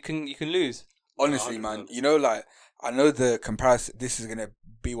can lose. Honestly, 100%. Man, you know, like, I know the comparison. This is gonna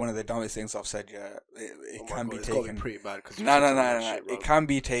be one of the dumbest things I've said. Yeah, it can be taken pretty bad. No. It can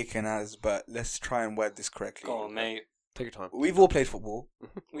be taken as, but let's try and word this correctly. Go on, mate. Take your time. We've all played football.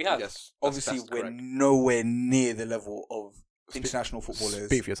 We have. Yes. Obviously, we're nowhere near the level of international footballers.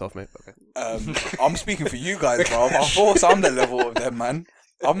 Speak for yourself, mate. Okay. I'm speaking for you guys, bro. Of course, I'm the level of them, man.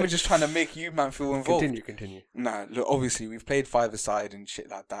 I'm just trying to make you, man, feel involved. Continue. Nah, look, obviously, we've played five-a-side and shit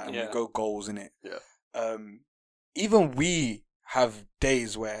like that, and we go goals in it. Yeah. Even we have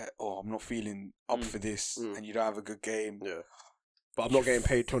days where, I'm not feeling up for this, and you don't have a good game. Yeah. But I'm not getting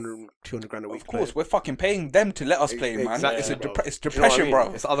paid 200 grand a week. Of course, we're fucking paying them to let us play, man. Exactly. It's depression, you know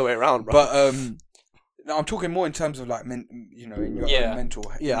bro. It's the other way around, bro. But no, I'm talking more in terms of like, in your own mental.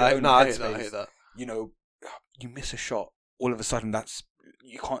 I hear that. You know, you miss a shot, all of a sudden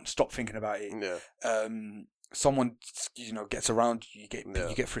you can't stop thinking about it. Yeah. Someone gets around you,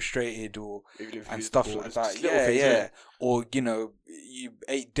 you get frustrated and stuff like that. Yeah. Or you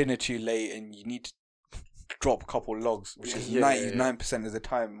ate dinner too late and you need to drop a couple of logs, which is 99% of the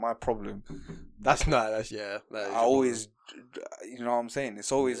time my problem. I always, you know what I'm saying?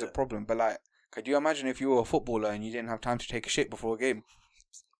 It's always a problem. But like, could you imagine if you were a footballer and you didn't have time to take a shit before a game?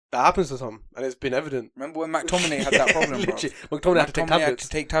 That happens to some, and it's been evident. Remember when McTominay had that problem, bro? McTominay had to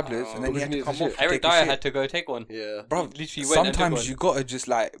take tablets. And then he had to come off. Eric Dyer had to go take one. Yeah, bro. Literally sometimes you gotta just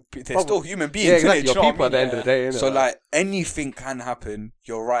like, they're still human beings. Yeah, exactly. You're people at the end of the day. So like, anything can happen.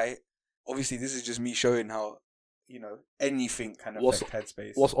 You're right. Obviously, this is just me showing how anything can affect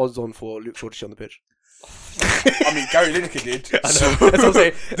headspace. What's odds on for Luke Shaw to shit on the pitch? I mean, Gary Lineker did. I know. That's what I'm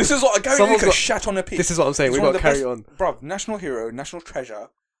saying. This is what Gary Lineker shat on a pitch. This is what I'm saying. We've got to carry on. Bro, national hero, national treasure.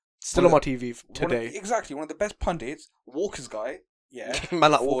 Still on my TV today. Exactly. One of the best pundits. Walker's guy. Yeah.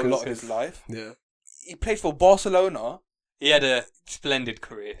 Man like Walker. For a lot of his life. Yeah. He played for Barcelona. He had a splendid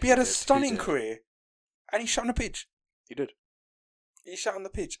career. He had a stunning career. And he shot on the pitch. He did. He shot on the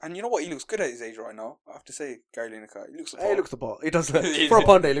pitch. And you know what? He looks good at his age right now. I have to say, Gary Lineker. He looks the part. He looks the part. He does. For a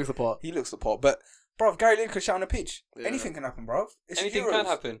pundit, he looks the part. He looks the part. But, bruv, Gary Lineker shot on the pitch. Yeah. Anything can happen, bruv. Anything can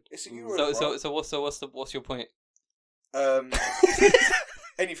happen. It's a Euros, So what's your point?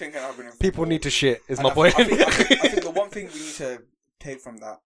 Anything can happen. People need to shit, is my point. I think the one thing we need to take from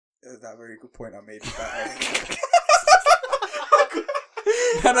that very good point I made is that...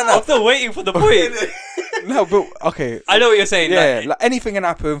 No. I'm still waiting for the point. No, but, okay. I know what you're saying. Yeah, like anything can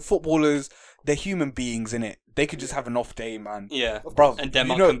happen. Footballers, they're human beings, innit? They could just have an off day, man. Yeah. Bruv, and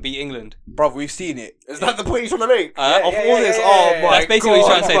Denmark can beat England. Bruv, we've seen it. Is that the point you're trying to make? Of all this, that's basically what he's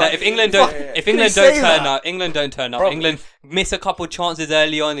trying to say. That if England don't turn up, England miss a couple chances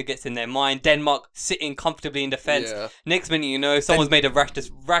early on, it gets in their mind. Denmark sitting comfortably in defence. Yeah. Next minute, someone's made a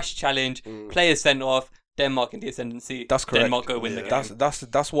rash challenge, players sent off, Denmark in the ascendancy. That's correct. Denmark go win the game.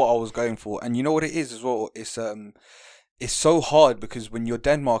 That's what I was going for. And you know what it is as well? It's so hard because when you're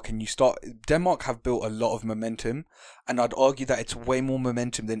Denmark and Denmark have built a lot of momentum, and I'd argue that it's way more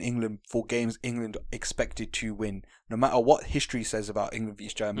momentum than England for games England expected to win. No matter what history says about England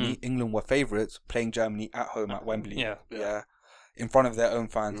vs Germany, England were favourites playing Germany at home at Wembley. Yeah. In front of their own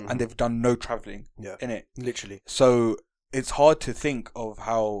fans, and they've done no travelling. Yeah, in it, literally. So it's hard to think of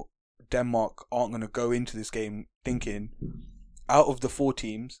how Denmark aren't going to go into this game thinking, out of the 4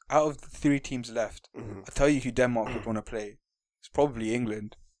 teams, out of the 3 teams left, I tell you who Denmark would want to play. It's probably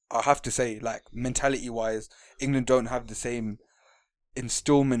England. I have to say, like, mentality-wise, England don't have the same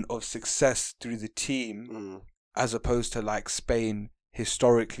installment of success through the team as opposed to, like, Spain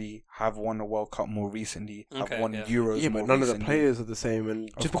historically have won a World Cup more recently, have won Euros more but none recently. of the players are the same, and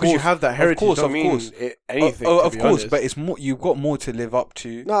just because you have that heritage doesn't mean anything. Of course, but it's more. You've got more to live up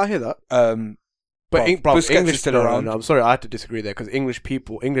to. No, I hear that. But English, is still around. No, I'm sorry, I had to disagree there because English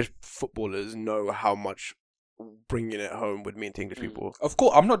footballers know how much bringing it home would mean to English people. Of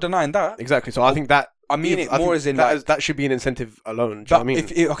course, I'm not denying that. Exactly. So I think that that should be an incentive alone. Do you know what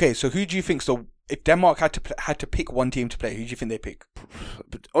I mean? Okay, so who do you think? So if Denmark had to pick one team to play, who do you think they pick?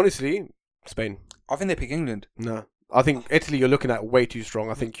 But honestly, Spain. I think they pick England. No. I think Italy, you're looking at way too strong.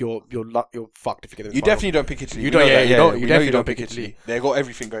 I think you're fucked if you get in the You final. definitely don't pick Italy. You definitely don't pick Italy. They got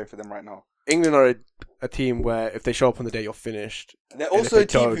everything going for them right now. England are a team where if they show up on the day, you're finished. They're also a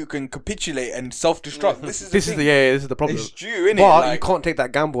team who can capitulate and self-destruct. This is the problem. It's due, innit? But you can't take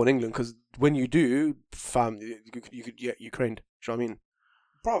that gamble on England because when you do, fam, you could get Ukraine. Do you know what I mean?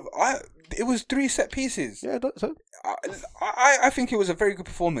 Bro, it was 3 set pieces. Yeah, so I think it was a very good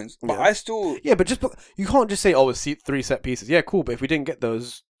performance, but I still but you can't just say it's 3 set pieces. Yeah, cool, but if we didn't get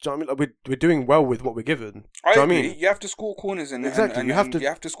those, do you know what I mean? Like, we're doing well with what we're given. I agree. What I mean? You have to score corners and you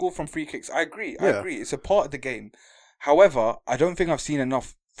have to score from free kicks. I agree. It's a part of the game. However, I don't think I've seen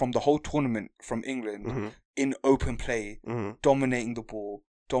enough from the whole tournament from England in open play, dominating the ball,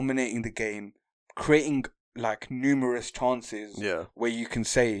 dominating the game, creating like numerous chances where you can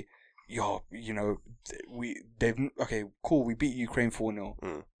say, we beat Ukraine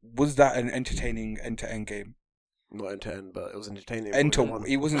 4-0. Was that an entertaining end-to-end game? Not end-to-end, but it was entertaining.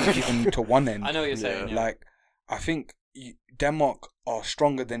 It wasn't even to one end. I know what you're saying. Yeah. Like, I think Denmark are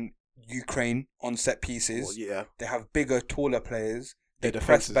stronger than Ukraine on set pieces. Well, yeah. They have bigger, taller players. They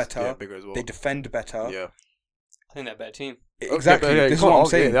press better. Bigger as well. They defend better. Yeah. I think they're a better team. Exactly. This is what I'm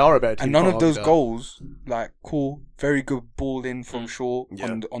saying. They are a better team. And none of those goals, very good ball in from Shaw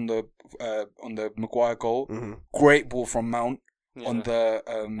on the Maguire goal. Great ball from Mount on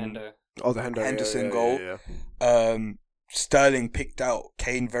the Henderson goal. Yeah. Sterling picked out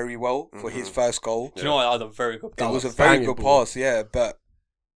Kane very well for his first goal. Do you know what? That was a very good pass. It was a very good pass, yeah. But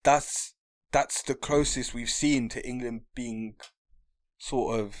that's the closest we've seen to England being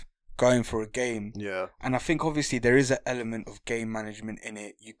sort of going for a game. Yeah. And I think obviously there is an element of game management in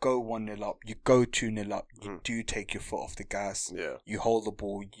it. You go 1-0 up, you go 2-0 up, you do take your foot off the gas. Yeah. You hold the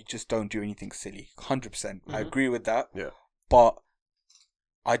ball, you just don't do anything silly. 100%. I agree with that. Yeah. But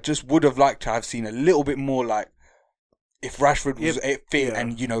I just would have liked to have seen a little bit more like if Rashford was fit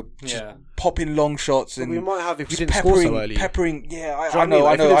and, just popping long shots and we might have if we didn't score so early. Peppering, I know.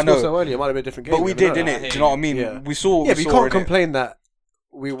 If we didn't score so early, it might have been a different game. But we did, didn't it? Do you know what I mean? Yeah. We saw. Yeah, but you can't complain that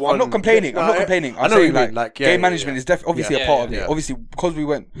we won. I'm not complaining. I'm saying game management is obviously a part of it. Yeah. Obviously, because we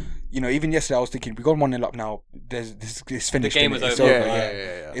went, even yesterday I was thinking we got 1-0 up now. This finished. The game was over.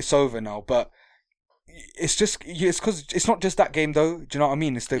 Yeah. It's over now, but. It's just because it's not just that game though. Do you know what I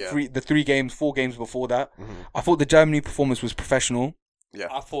mean? It's the 4 games before that. I thought the Germany performance was professional. Yeah,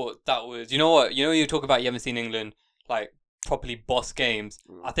 I thought that was. You know what? You talk about you haven't seen England like properly boss games.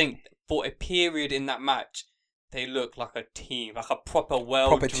 I think for a period in that match, they look like a team, like a proper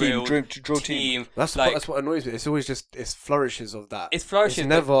well-drilled team. That's what annoys me. It's always it's flourishes of that. It's flourishes. It's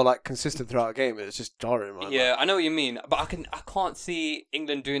never like consistent throughout a game. It's just jarring, man. Yeah, I know what you mean, but I can't see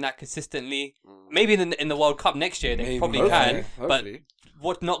England doing that consistently. Maybe in the World Cup next year they probably can. Hopefully. But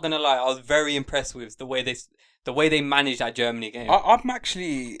what's not gonna lie, I was very impressed with the way they managed that Germany game.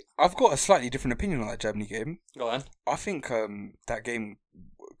 I've got a slightly different opinion on that Germany game. Go on. I think that game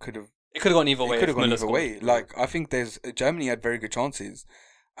could have. It could have gone either way. It could have gone either way. Like, I think Germany had very good chances.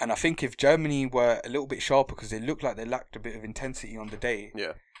 And I think if Germany were a little bit sharper, because they looked like they lacked a bit of intensity on the day,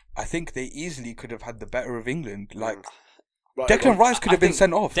 I think they easily could have had the better of England. Like, Declan Rice could have been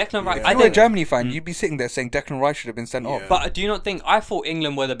sent off. Declan Rice. If you were a Germany fan, you'd be sitting there saying Declan Rice should have been sent off. But do you not think, I thought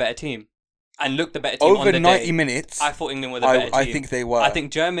England were the better team and looked the better team over on the 90 day. minutes? I thought England were the better team. I think they were. I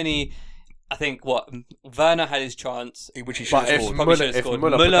think Germany... Werner had his chance, which he should have scored. Probably should have scored.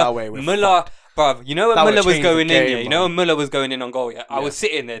 Müller, bruv, you know when Müller was going in, you know when Müller was going in on goal, I was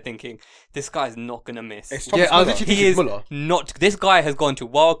sitting there thinking, this guy's not gonna miss. I was literally thinking Müller. Not. This guy has gone to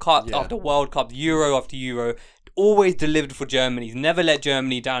World Cup after World Cup, Euro after Euro, always delivered for Germany. He's never let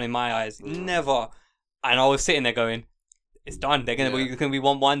Germany down in my eyes, never. And I was sitting there going, it's done. They're gonna be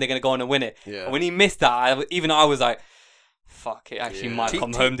 1-1. They're gonna go on and win it. Yeah. And when he missed that, I was like, fuck, it actually might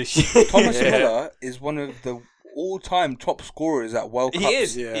come home this year. Thomas Müller is one of the all-time top scorers at World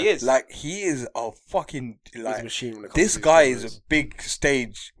Cups. He is. Like, he is a fucking... Like, he's a machine. This guy is a big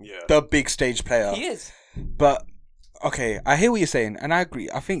stage... The big stage player. He is. But, okay, I hear what you're saying, and I agree.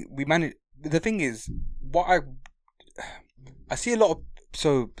 I think we managed... The thing is, I see a lot of...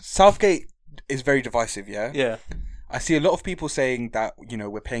 So, Southgate is very divisive, yeah? Yeah. I see a lot of people saying that,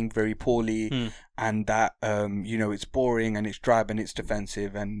 we're playing very poorly and that, it's boring and it's drab and it's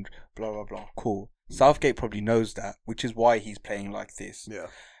defensive and blah, blah, blah. Cool. Southgate probably knows that, which is why he's playing like this. Yeah.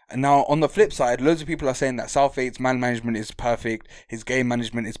 And now on the flip side, loads of people are saying that Southgate's man management is perfect, his game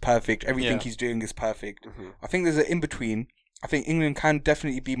management is perfect, everything he's doing is perfect. I think there's an in between. I think England can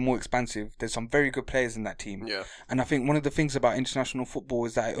definitely be more expansive. There's some very good players in that team. Yeah. And I think one of the things about international football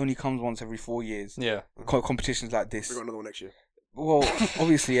is that it only comes once every 4 years. Yeah. Competitions like this. We got another one next year. Well,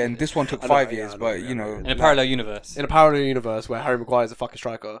 obviously, and this one took 5 years, but you know. In a parallel universe. In a parallel universe where Harry Maguire is a fucking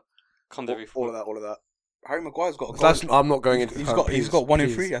striker. Comes every 4. All of that. Harry Maguire's got a goal. I'm not going into. He's got 1 in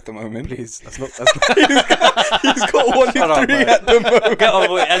 3 at the moment. Please, that's not. He's got 1 in 3 at the moment. Get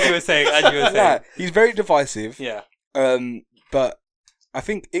on with it, as you were saying. Nah, he's very divisive. Yeah. But I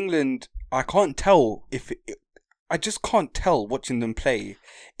think England, I can't tell I just can't tell watching them play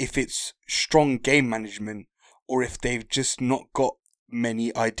if it's strong game management or if they've just not got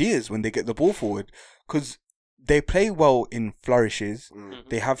many ideas when they get the ball forward. Because they play well in flourishes.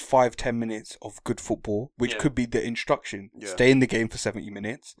 They have 5-10 minutes of good football, which could be the instruction. Stay in the game for 70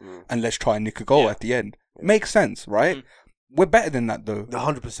 minutes and let's try and nick a goal at the end. Makes sense, right? We're better than that, though.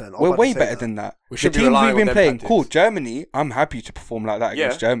 100%. We're way better than that. The teams we've been playing, cool. Germany, I'm happy to perform like that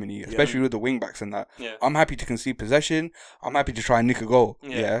against Germany, especially with the wing backs and that. Yeah. I'm happy to concede possession. I'm happy to try and nick a goal.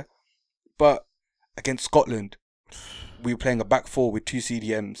 Yeah. But against Scotland, we were playing a back four with 2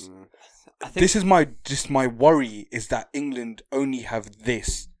 CDMs. This is my worry, is that England only have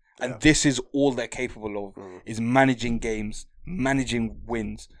this, and this is all they're capable of, is managing games, managing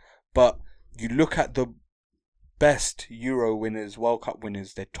wins. But you look at the best Euro winners, World Cup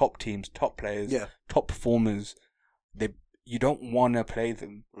winners, they're top teams, top players, top performers. You don't want to play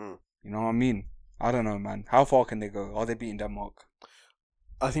them. You know what I mean? I don't know, man. How far can they go? Are they beating Denmark?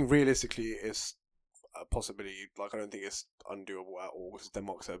 I think realistically it's a possibility. Like, I don't think it's undoable at all because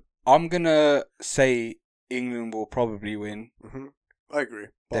Denmark's I'm going to say England will probably win. I agree.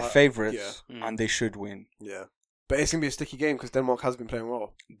 They're favourites and they should win. Yeah. But it's going to be a sticky game because Denmark has been playing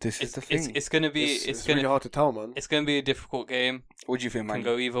well. This is the thing. It's going to be... It's really hard to tell, man. It's going to be a difficult game. What do you think, man? Can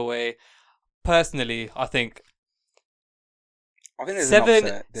go either way. Personally, I think there's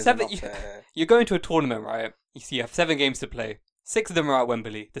an upset. You're going to a tournament, right? You have 7 games to play. 6 of them are at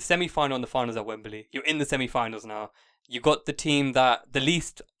Wembley. The semi-final and the finals at Wembley. You're in the semi-finals now. You got the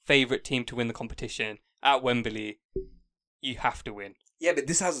least favourite team to win the competition at Wembley. You have to win. Yeah, but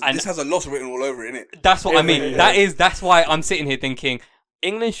this has a loss written all over it, innit? That's what I mean. That's why I'm sitting here thinking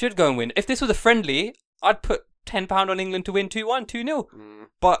England should go and win. If this was a friendly, I'd put £10 on England to win 2-1, 2-0.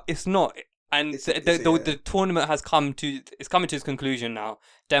 But it's not. And the tournament has coming to its conclusion now.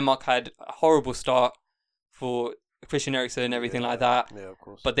 Denmark had a horrible start for Christian Eriksen and everything like that. Yeah, of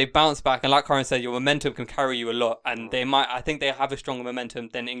course. But they bounced back, and like Karen said, your momentum can carry you a lot, and I think they have a stronger momentum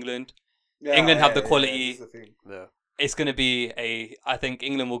than England. England have the quality. It's going to be I think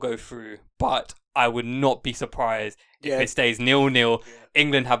England will go through, but I would not be surprised if it stays 0-0. Yeah.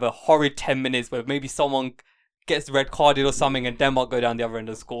 England have a horrid 10 minutes where maybe someone gets red carded or something and Denmark go down the other end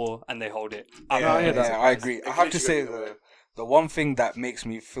and score and they hold it. I agree. I have to say the one thing that makes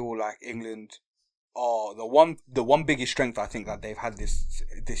me feel like England are the one biggest strength I think that they've had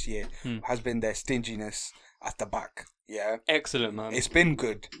this year has been their stinginess at the back. Yeah. Excellent, man. It's been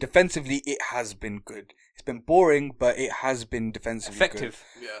good. Defensively, it has been good. It's been boring, but it has been defensively effective.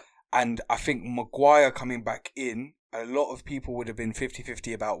 Good. Yeah. And I think Maguire coming back in, a lot of people would have been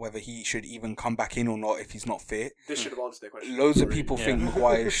 50-50 about whether he should even come back in or not if he's not fit. This should have answered their question. Loads of people think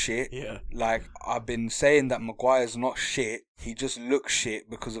Maguire is shit. Yeah. Like, I've been saying that Maguire's not shit. He just looks shit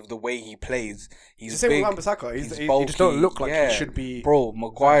because of the way he plays. He's big. He's bulky. He just don't look like he should be. Bro,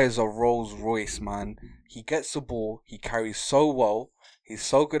 Maguire's a Rolls Royce, man. He gets the ball. He carries so well. He's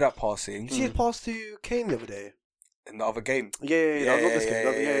so good at passing. Did you see his pass to Kane the other day? In the other game? Yeah. Not this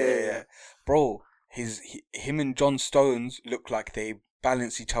game. Yeah. Bro, him and John Stones look like they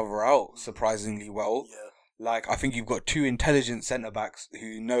balance each other out surprisingly well. Yeah. Like, I think you've got 2 intelligent centre-backs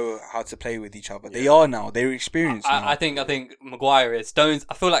who know how to play with each other. Yeah. They are now. They're experienced now. I think Maguire is. Stones,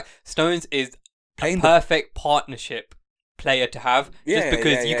 I feel like Stones is a perfect partnership player to have, just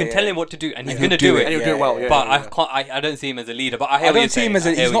because you can tell him what to do and he's going to do it. And he'll do it well. But I don't see him as a leader. But I don't see him as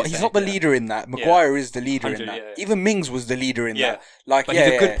he's not the leader in that. Maguire is the leader in that. Even Mings was the leader in that. Like, but he's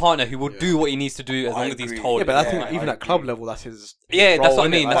a good partner who will do what he needs to do as long as he's told. Yeah, but I think even at club level, that's his. Yeah, that's what I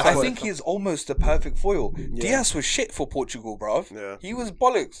mean. I think he's almost the perfect foil. Diaz was shit for Portugal, bruv. Yeah. He was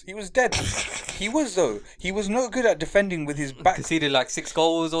bollocks. He was dead. He was, though. He was no good at defending with his back. Conceded like 6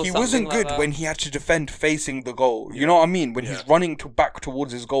 goals or something. He wasn't good when he had to defend facing the goal. You know what I mean? When he's running back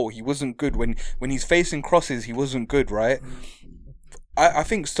towards his goal, he wasn't good. When he's facing crosses, he wasn't good, right? I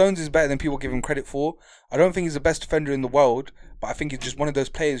think Stones is better than people give him credit for. I don't think he's the best defender in the world, but I think he's just one of those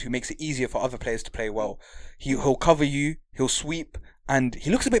players who makes it easier for other players to play well. He'll cover you, he'll sweep, And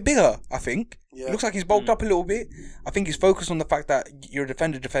he looks a bit bigger, I think. Yeah. He looks like he's bulked up a little bit. I think he's focused on the fact that you're a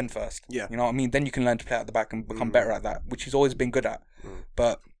defender, defend first. Yeah. You know what I mean? Then you can learn to play at the back and become better at that, which he's always been good at.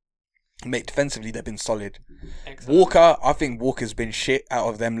 But, mate, defensively, they've been solid. Excellent. Walker, I think Walker's been shit out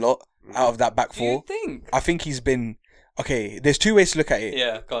of them lot, out of that back four. Do you think? I think he's been... Okay, there's two ways to look at it.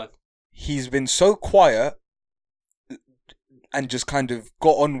 Yeah, go on. He's been so quiet and just kind of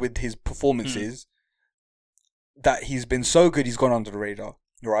got on with his performances that he's been so good he's gone under the radar,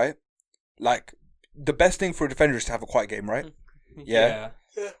 right? Like, the best thing for a defender is to have a quiet game, right? Yeah.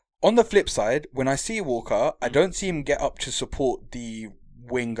 On the flip side, when I see Walker, I don't see him get up to support the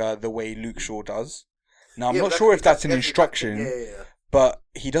winger the way Luke Shaw does. Now, I'm not sure if that's an instruction, but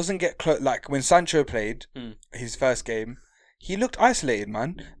he doesn't get close. Like, when Sancho played his first game, he looked isolated,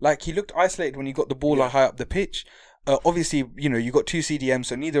 man. Like, he looked isolated when he got the ball high up the pitch. Obviously, you know, you got two CDMs,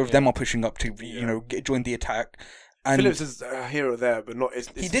 so neither of them are pushing up to, you know, join the attack. And Phillips is a hero there, but not.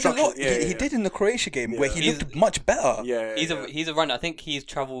 He did a lot. He did in the Croatia game where he looked much better. He's a runner. I think he's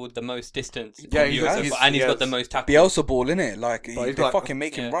travelled the most distance. Yeah, he's got the most tackles. Bielsa ball, innit? Like they fucking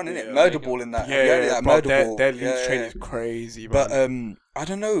make him run, innit? Murder ball in that. That murder ball. Their lead training is crazy, man. But I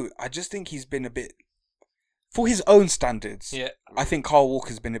don't know. I just think he's been a bit, for his own standards. Yeah. I think Kyle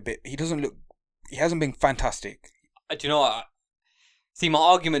Walker's been a bit. He hasn't been fantastic. Do you know what? See, my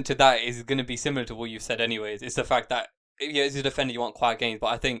argument to that is going to be similar to what you've said anyways. It's the fact that, as a defender, you want quiet games, but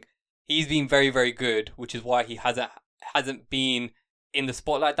I think he's been very, very good, which is why he hasn't been in the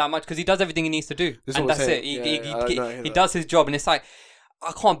spotlight that much, because he does everything he needs to do. And that's it. He does his job, and it's like,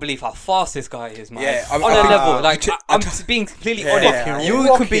 I can't believe how fast this guy is, man. Yeah, on a level. Like, I'm being completely honest.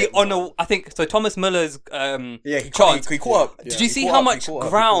 You could be on a... I think... So, Thomas Muller's he caught up. Did you see how much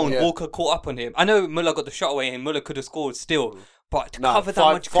ground Walker caught up on him? I know Muller got the shot away and Muller could have scored still. But to cover that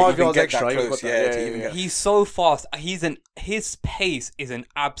much... 5 yards extra. He's so fast. His pace is an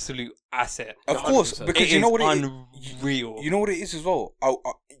absolute asset. Of course. Because you know what it is? Unreal. You know what it is as well?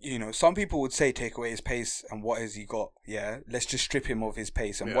 You know, some people would say take away his pace and what has he got? Yeah, let's just strip him of his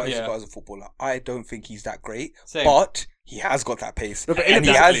pace and what has he got as a footballer? I don't think he's that great, but he has got that pace, and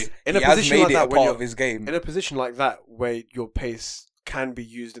he has made it a part of his game. In a position like that where your pace can be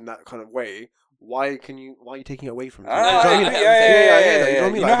used in that kind of way, why are you taking it away from him?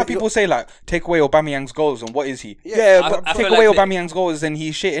 You know how people say, like, take away Aubameyang's goals and what is he? Yeah, but take away Aubameyang's goals and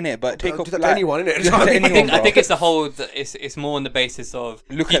he's shit in it. But take off anyone, innit? I think it's the whole. It's more on the basis of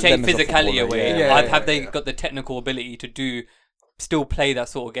you take physicality away. Have they got the technical ability to still play that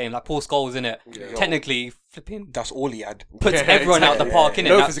sort of game? Like Paul Scholes, innit? Technically, flipping. That's all he had. Puts everyone out the park, innit?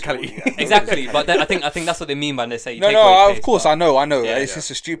 No physicality. Exactly, but I think that's what they mean when they say. Of course, I know. It's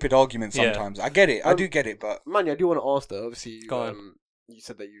just a stupid argument sometimes. I get it. I do get it, but Manny, I do want to ask though. Obviously, you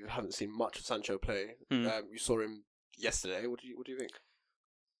said that you haven't seen much of Sancho play. You saw him yesterday. What do you think?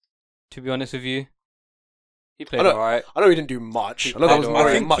 To be honest with you, he played alright. I know he didn't do much. I know there wasn't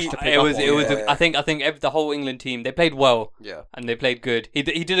very much to pick up on. I think the whole England team, they played well. Yeah. And they played good. He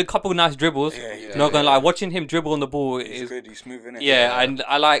did a couple of nice dribbles. Not gonna lie, watching him dribble on the ball is good. He's smooth, innit? Yeah, and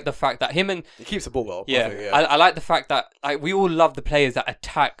I like the fact that he keeps the ball well. Yeah. I like the fact that we all love the players that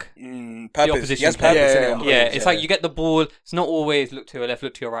attack the opposition. It's like you get the ball. It's not always look to your left,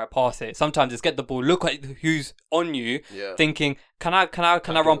 look to your right, pass it. Sometimes it's get the ball, look at who's on you, thinking, Can I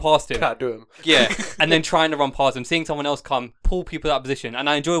run past him? Can I do him? Yeah, and then trying to run past him, seeing someone else come, pull people out of position, and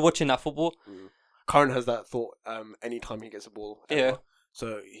I enjoy watching that football. Curran has that thought anytime he gets a ball. Yeah.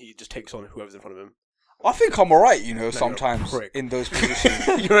 So he just takes on whoever's in front of him. I think I'm alright, sometimes in those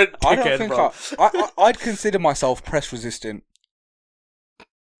positions. You're a dickhead, bro. I'd consider myself press resistant.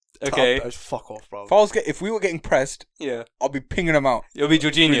 Okay. Fuck off, bro. If we were getting pressed, I'll be pinging them out. It'll be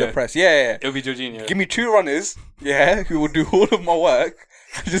Jorginho. The press. Yeah. It'll be Jorginho. Give me 2 runners, who will do all of my work.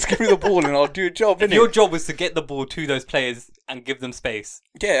 Just give me the ball and I'll do a job. If your job was to get the ball to those players and give them space.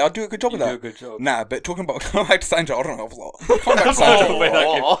 Yeah, I'll do a good job of that. Do a good job. Nah, but talking about coming back to Sancho, I don't know. Coming back to Sancho.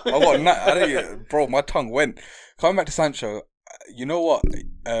 Bro, my tongue went. Coming back to Sancho, you know what?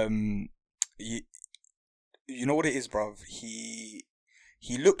 You know what it is, bruv?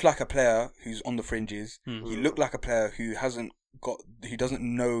 He looked like a player who's on the fringes. Mm-hmm. He looked like a player who doesn't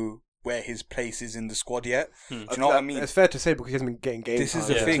know where his place is in the squad yet. Do you know what I mean? It's fair to say because he hasn't been getting game This is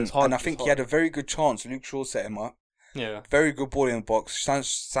the thing, and I think he had a very good chance. Luke Shaw set him up. Yeah. Very good ball in the box.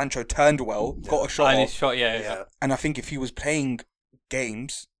 Sancho turned well, got a shot off. Yeah. And I think if he was playing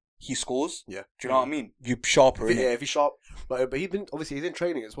games, he scores. Yeah. Do you know what I mean? You're sharper, if he's sharp. But he's in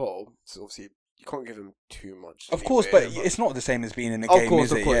training as well. So obviously you can't give him too much. Of course, but it's not the same as being in a game,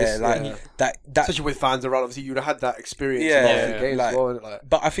 is it? Yeah, that especially with fans around. Obviously, you'd have had that experience. In games as well.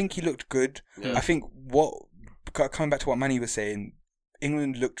 But I think he looked good. Yeah. I think coming back to what Manny was saying,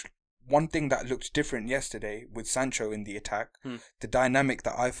 England looked. One thing that looked different yesterday with Sancho in the attack, the dynamic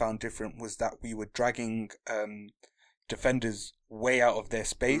that I found different was that we were dragging defenders way out of their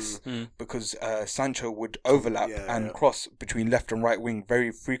space because Sancho would overlap and cross between left and right wing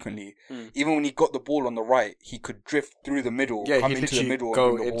very frequently. Even when he got the ball on the right, he could drift through the middle, come into the middle, go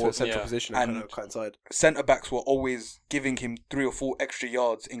and bring the into ball. a central position and cut inside. Centre backs were always giving him 3 or 4 extra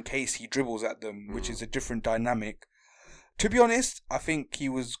yards in case he dribbles at them, which is a different dynamic. To be honest, I think he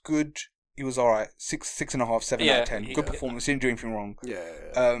was good. He was alright. 6.5, 7 out of 10. Good performance. Didn't do anything wrong.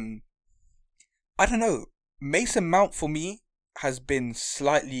 I don't know. Mason Mount for me has been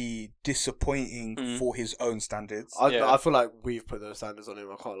slightly disappointing for his own standards. I feel like we've put those standards on him.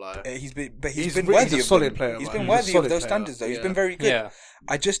 I can't lie. He's been worthy of solid player. He's been worthy of those standards though. Yeah. He's been very good. Yeah.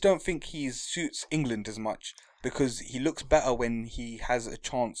 I just don't think he suits England as much because he looks better when he has a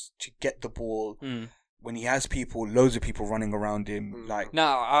chance to get the ball. When he has loads of people running around him. No,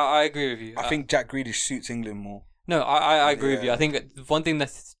 I agree with you. I think Jack Grealish suits England more. No, I agree with you. I think one thing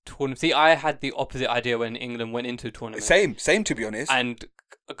that's tournament. See, I had the opposite idea when England went into the tournament. Same to be honest. And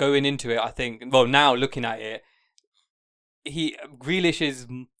going into it, I think. Well, now looking at it, Grealish is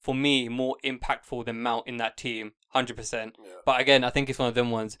for me more impactful than Mount in that team, 100%. Yeah. But again, I think it's one of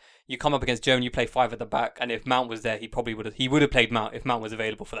them ones. You come up against Germany, you play 5 at the back, and if Mount was there, he would have played Mount if Mount was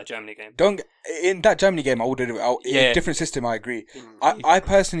available for that Germany game. In that Germany game, I would have. In a different system, I agree. I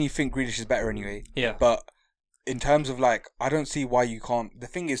personally think Grealish is better anyway. Yeah, but. In terms of I don't see why you can't. The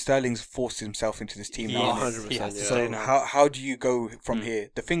thing is, Sterling's forced himself into this team now. 100%. So how do you go from here?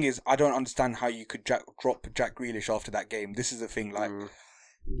 The thing is, I don't understand how you could drop Jack Grealish after that game. This is the thing.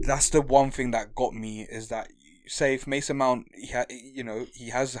 That's the one thing that got me is that say if Mason Mount, he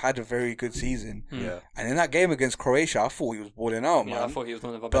has had a very good season. Yeah. And in that game against Croatia, I thought he was balling out, man. Yeah, I thought he was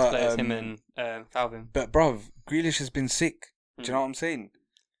one of our best players. Him and Calvin. But bruv, Grealish has been sick. Do you know what I'm saying?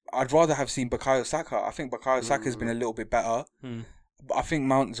 I'd rather have seen Bukayo Saka. I think Bukayo Saka's been a little bit better. But I think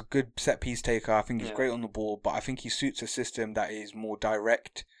Mount's a good set piece taker. I think he's great on the ball, but I think he suits a system that is more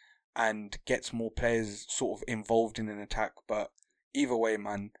direct and gets more players sort of involved in an attack. But either way,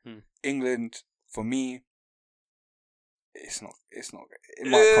 man, England for me, it's not. It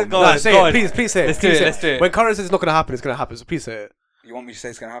might come. No, say it. Please say it. Let's do it. When Curran says it's not going to happen, it's going to happen. So please say it. You want me to say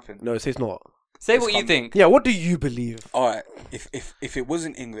it's going to happen? No, say it's not. Say what you think. Yeah, what do you believe? All right, if it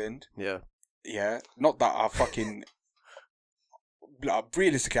wasn't England, yeah, not that I fucking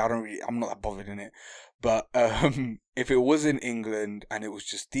realistically, I'm not that bothered in it. But if it wasn't England and it was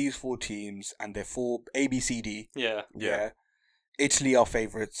just these 4 teams and they're 4 ABCD, Italy are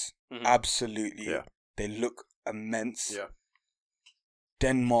favourites, absolutely. Yeah. They look immense. Yeah.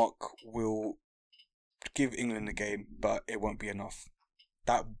 Denmark will give England a game, but it won't be enough.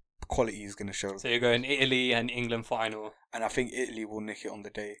 That quality is going to show. So you're going Italy and England final. And I think Italy will nick it on the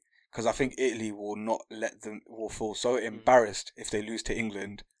day. Because I think Italy will feel so embarrassed if they lose to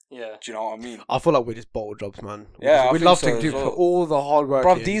England. Yeah. Do you know what I mean? I feel like we're just bottle jobs, man. Yeah, we'd love to do all the hard work.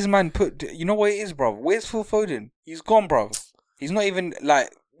 Bruv, these man you know what it is, bruv? Where's Phil Foden? He's gone, bruv. He's not even,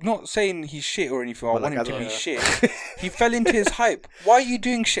 not saying he's shit or anything. I want him to be shit. He fell into his hype. Why are you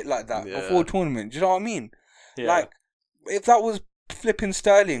doing shit like that before a tournament? Do you know what I mean? Yeah. If that was flipping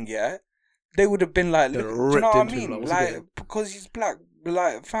Sterling, they would have been do you know what I mean? Because he's black.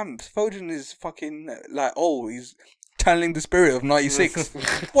 Fam, Foden is fucking he's channeling the spirit of '96.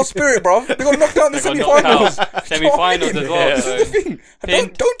 What spirit, bruv? They got knocked out in the semi-finals. Semi-finals as well. This is the thing.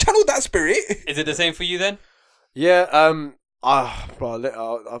 Don't channel that spirit. Is it the same for you then? Yeah.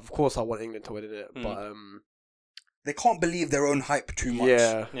 Of course I want England to win it, but they can't believe their own hype too much.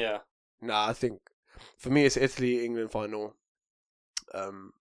 Yeah. Nah, I think for me it's Italy England final.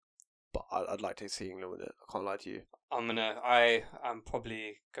 But I'd like to see England with it. I can't lie to you. I'm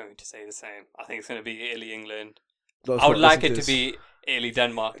probably going to say the same. I think it's going to be Italy England. I would like it to be Italy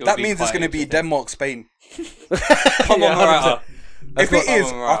Denmark. That means it's going to be Denmark Spain. Come on, Morata. If it is,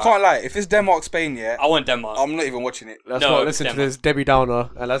 I can't lie. If it's Denmark Spain, I want Denmark. I'm not even watching it. Let's not listen to this Debbie Downer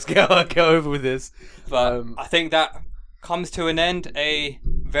and let's get over with this. But I think that comes to an end a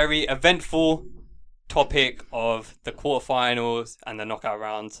very eventful topic of the quarterfinals and the knockout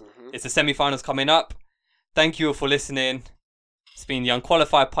rounds. It's the semi-finals coming up. Thank you all for listening. It's been the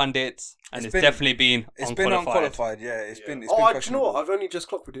Unqualified Pundits, and it's definitely been It's unqualified. been unqualified, It's been do you know what? I've only just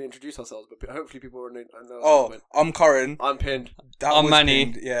clocked we didn't introduce ourselves, but hopefully people know. I'm Curran. I'm Pinned. I'm Manny.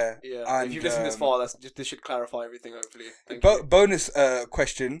 Pinned, yeah. And if you've listened this far, this should clarify everything, hopefully. Bonus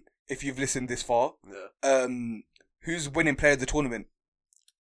question, if you've listened this far. Yeah. Who's winning player of the tournament?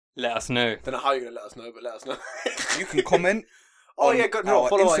 Let us know. Don't know how you're going to let us know, but let us know. You can comment on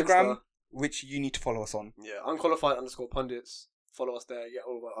follow Instagram, which you need to follow us on. Yeah, Unqualified_Pundits. Follow us there. Get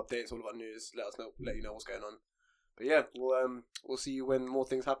all of our updates, all of our news. Let you know what's going on. But yeah, we'll see you when more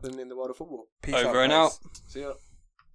things happen in the world of football. Peace out. Over and out. See ya.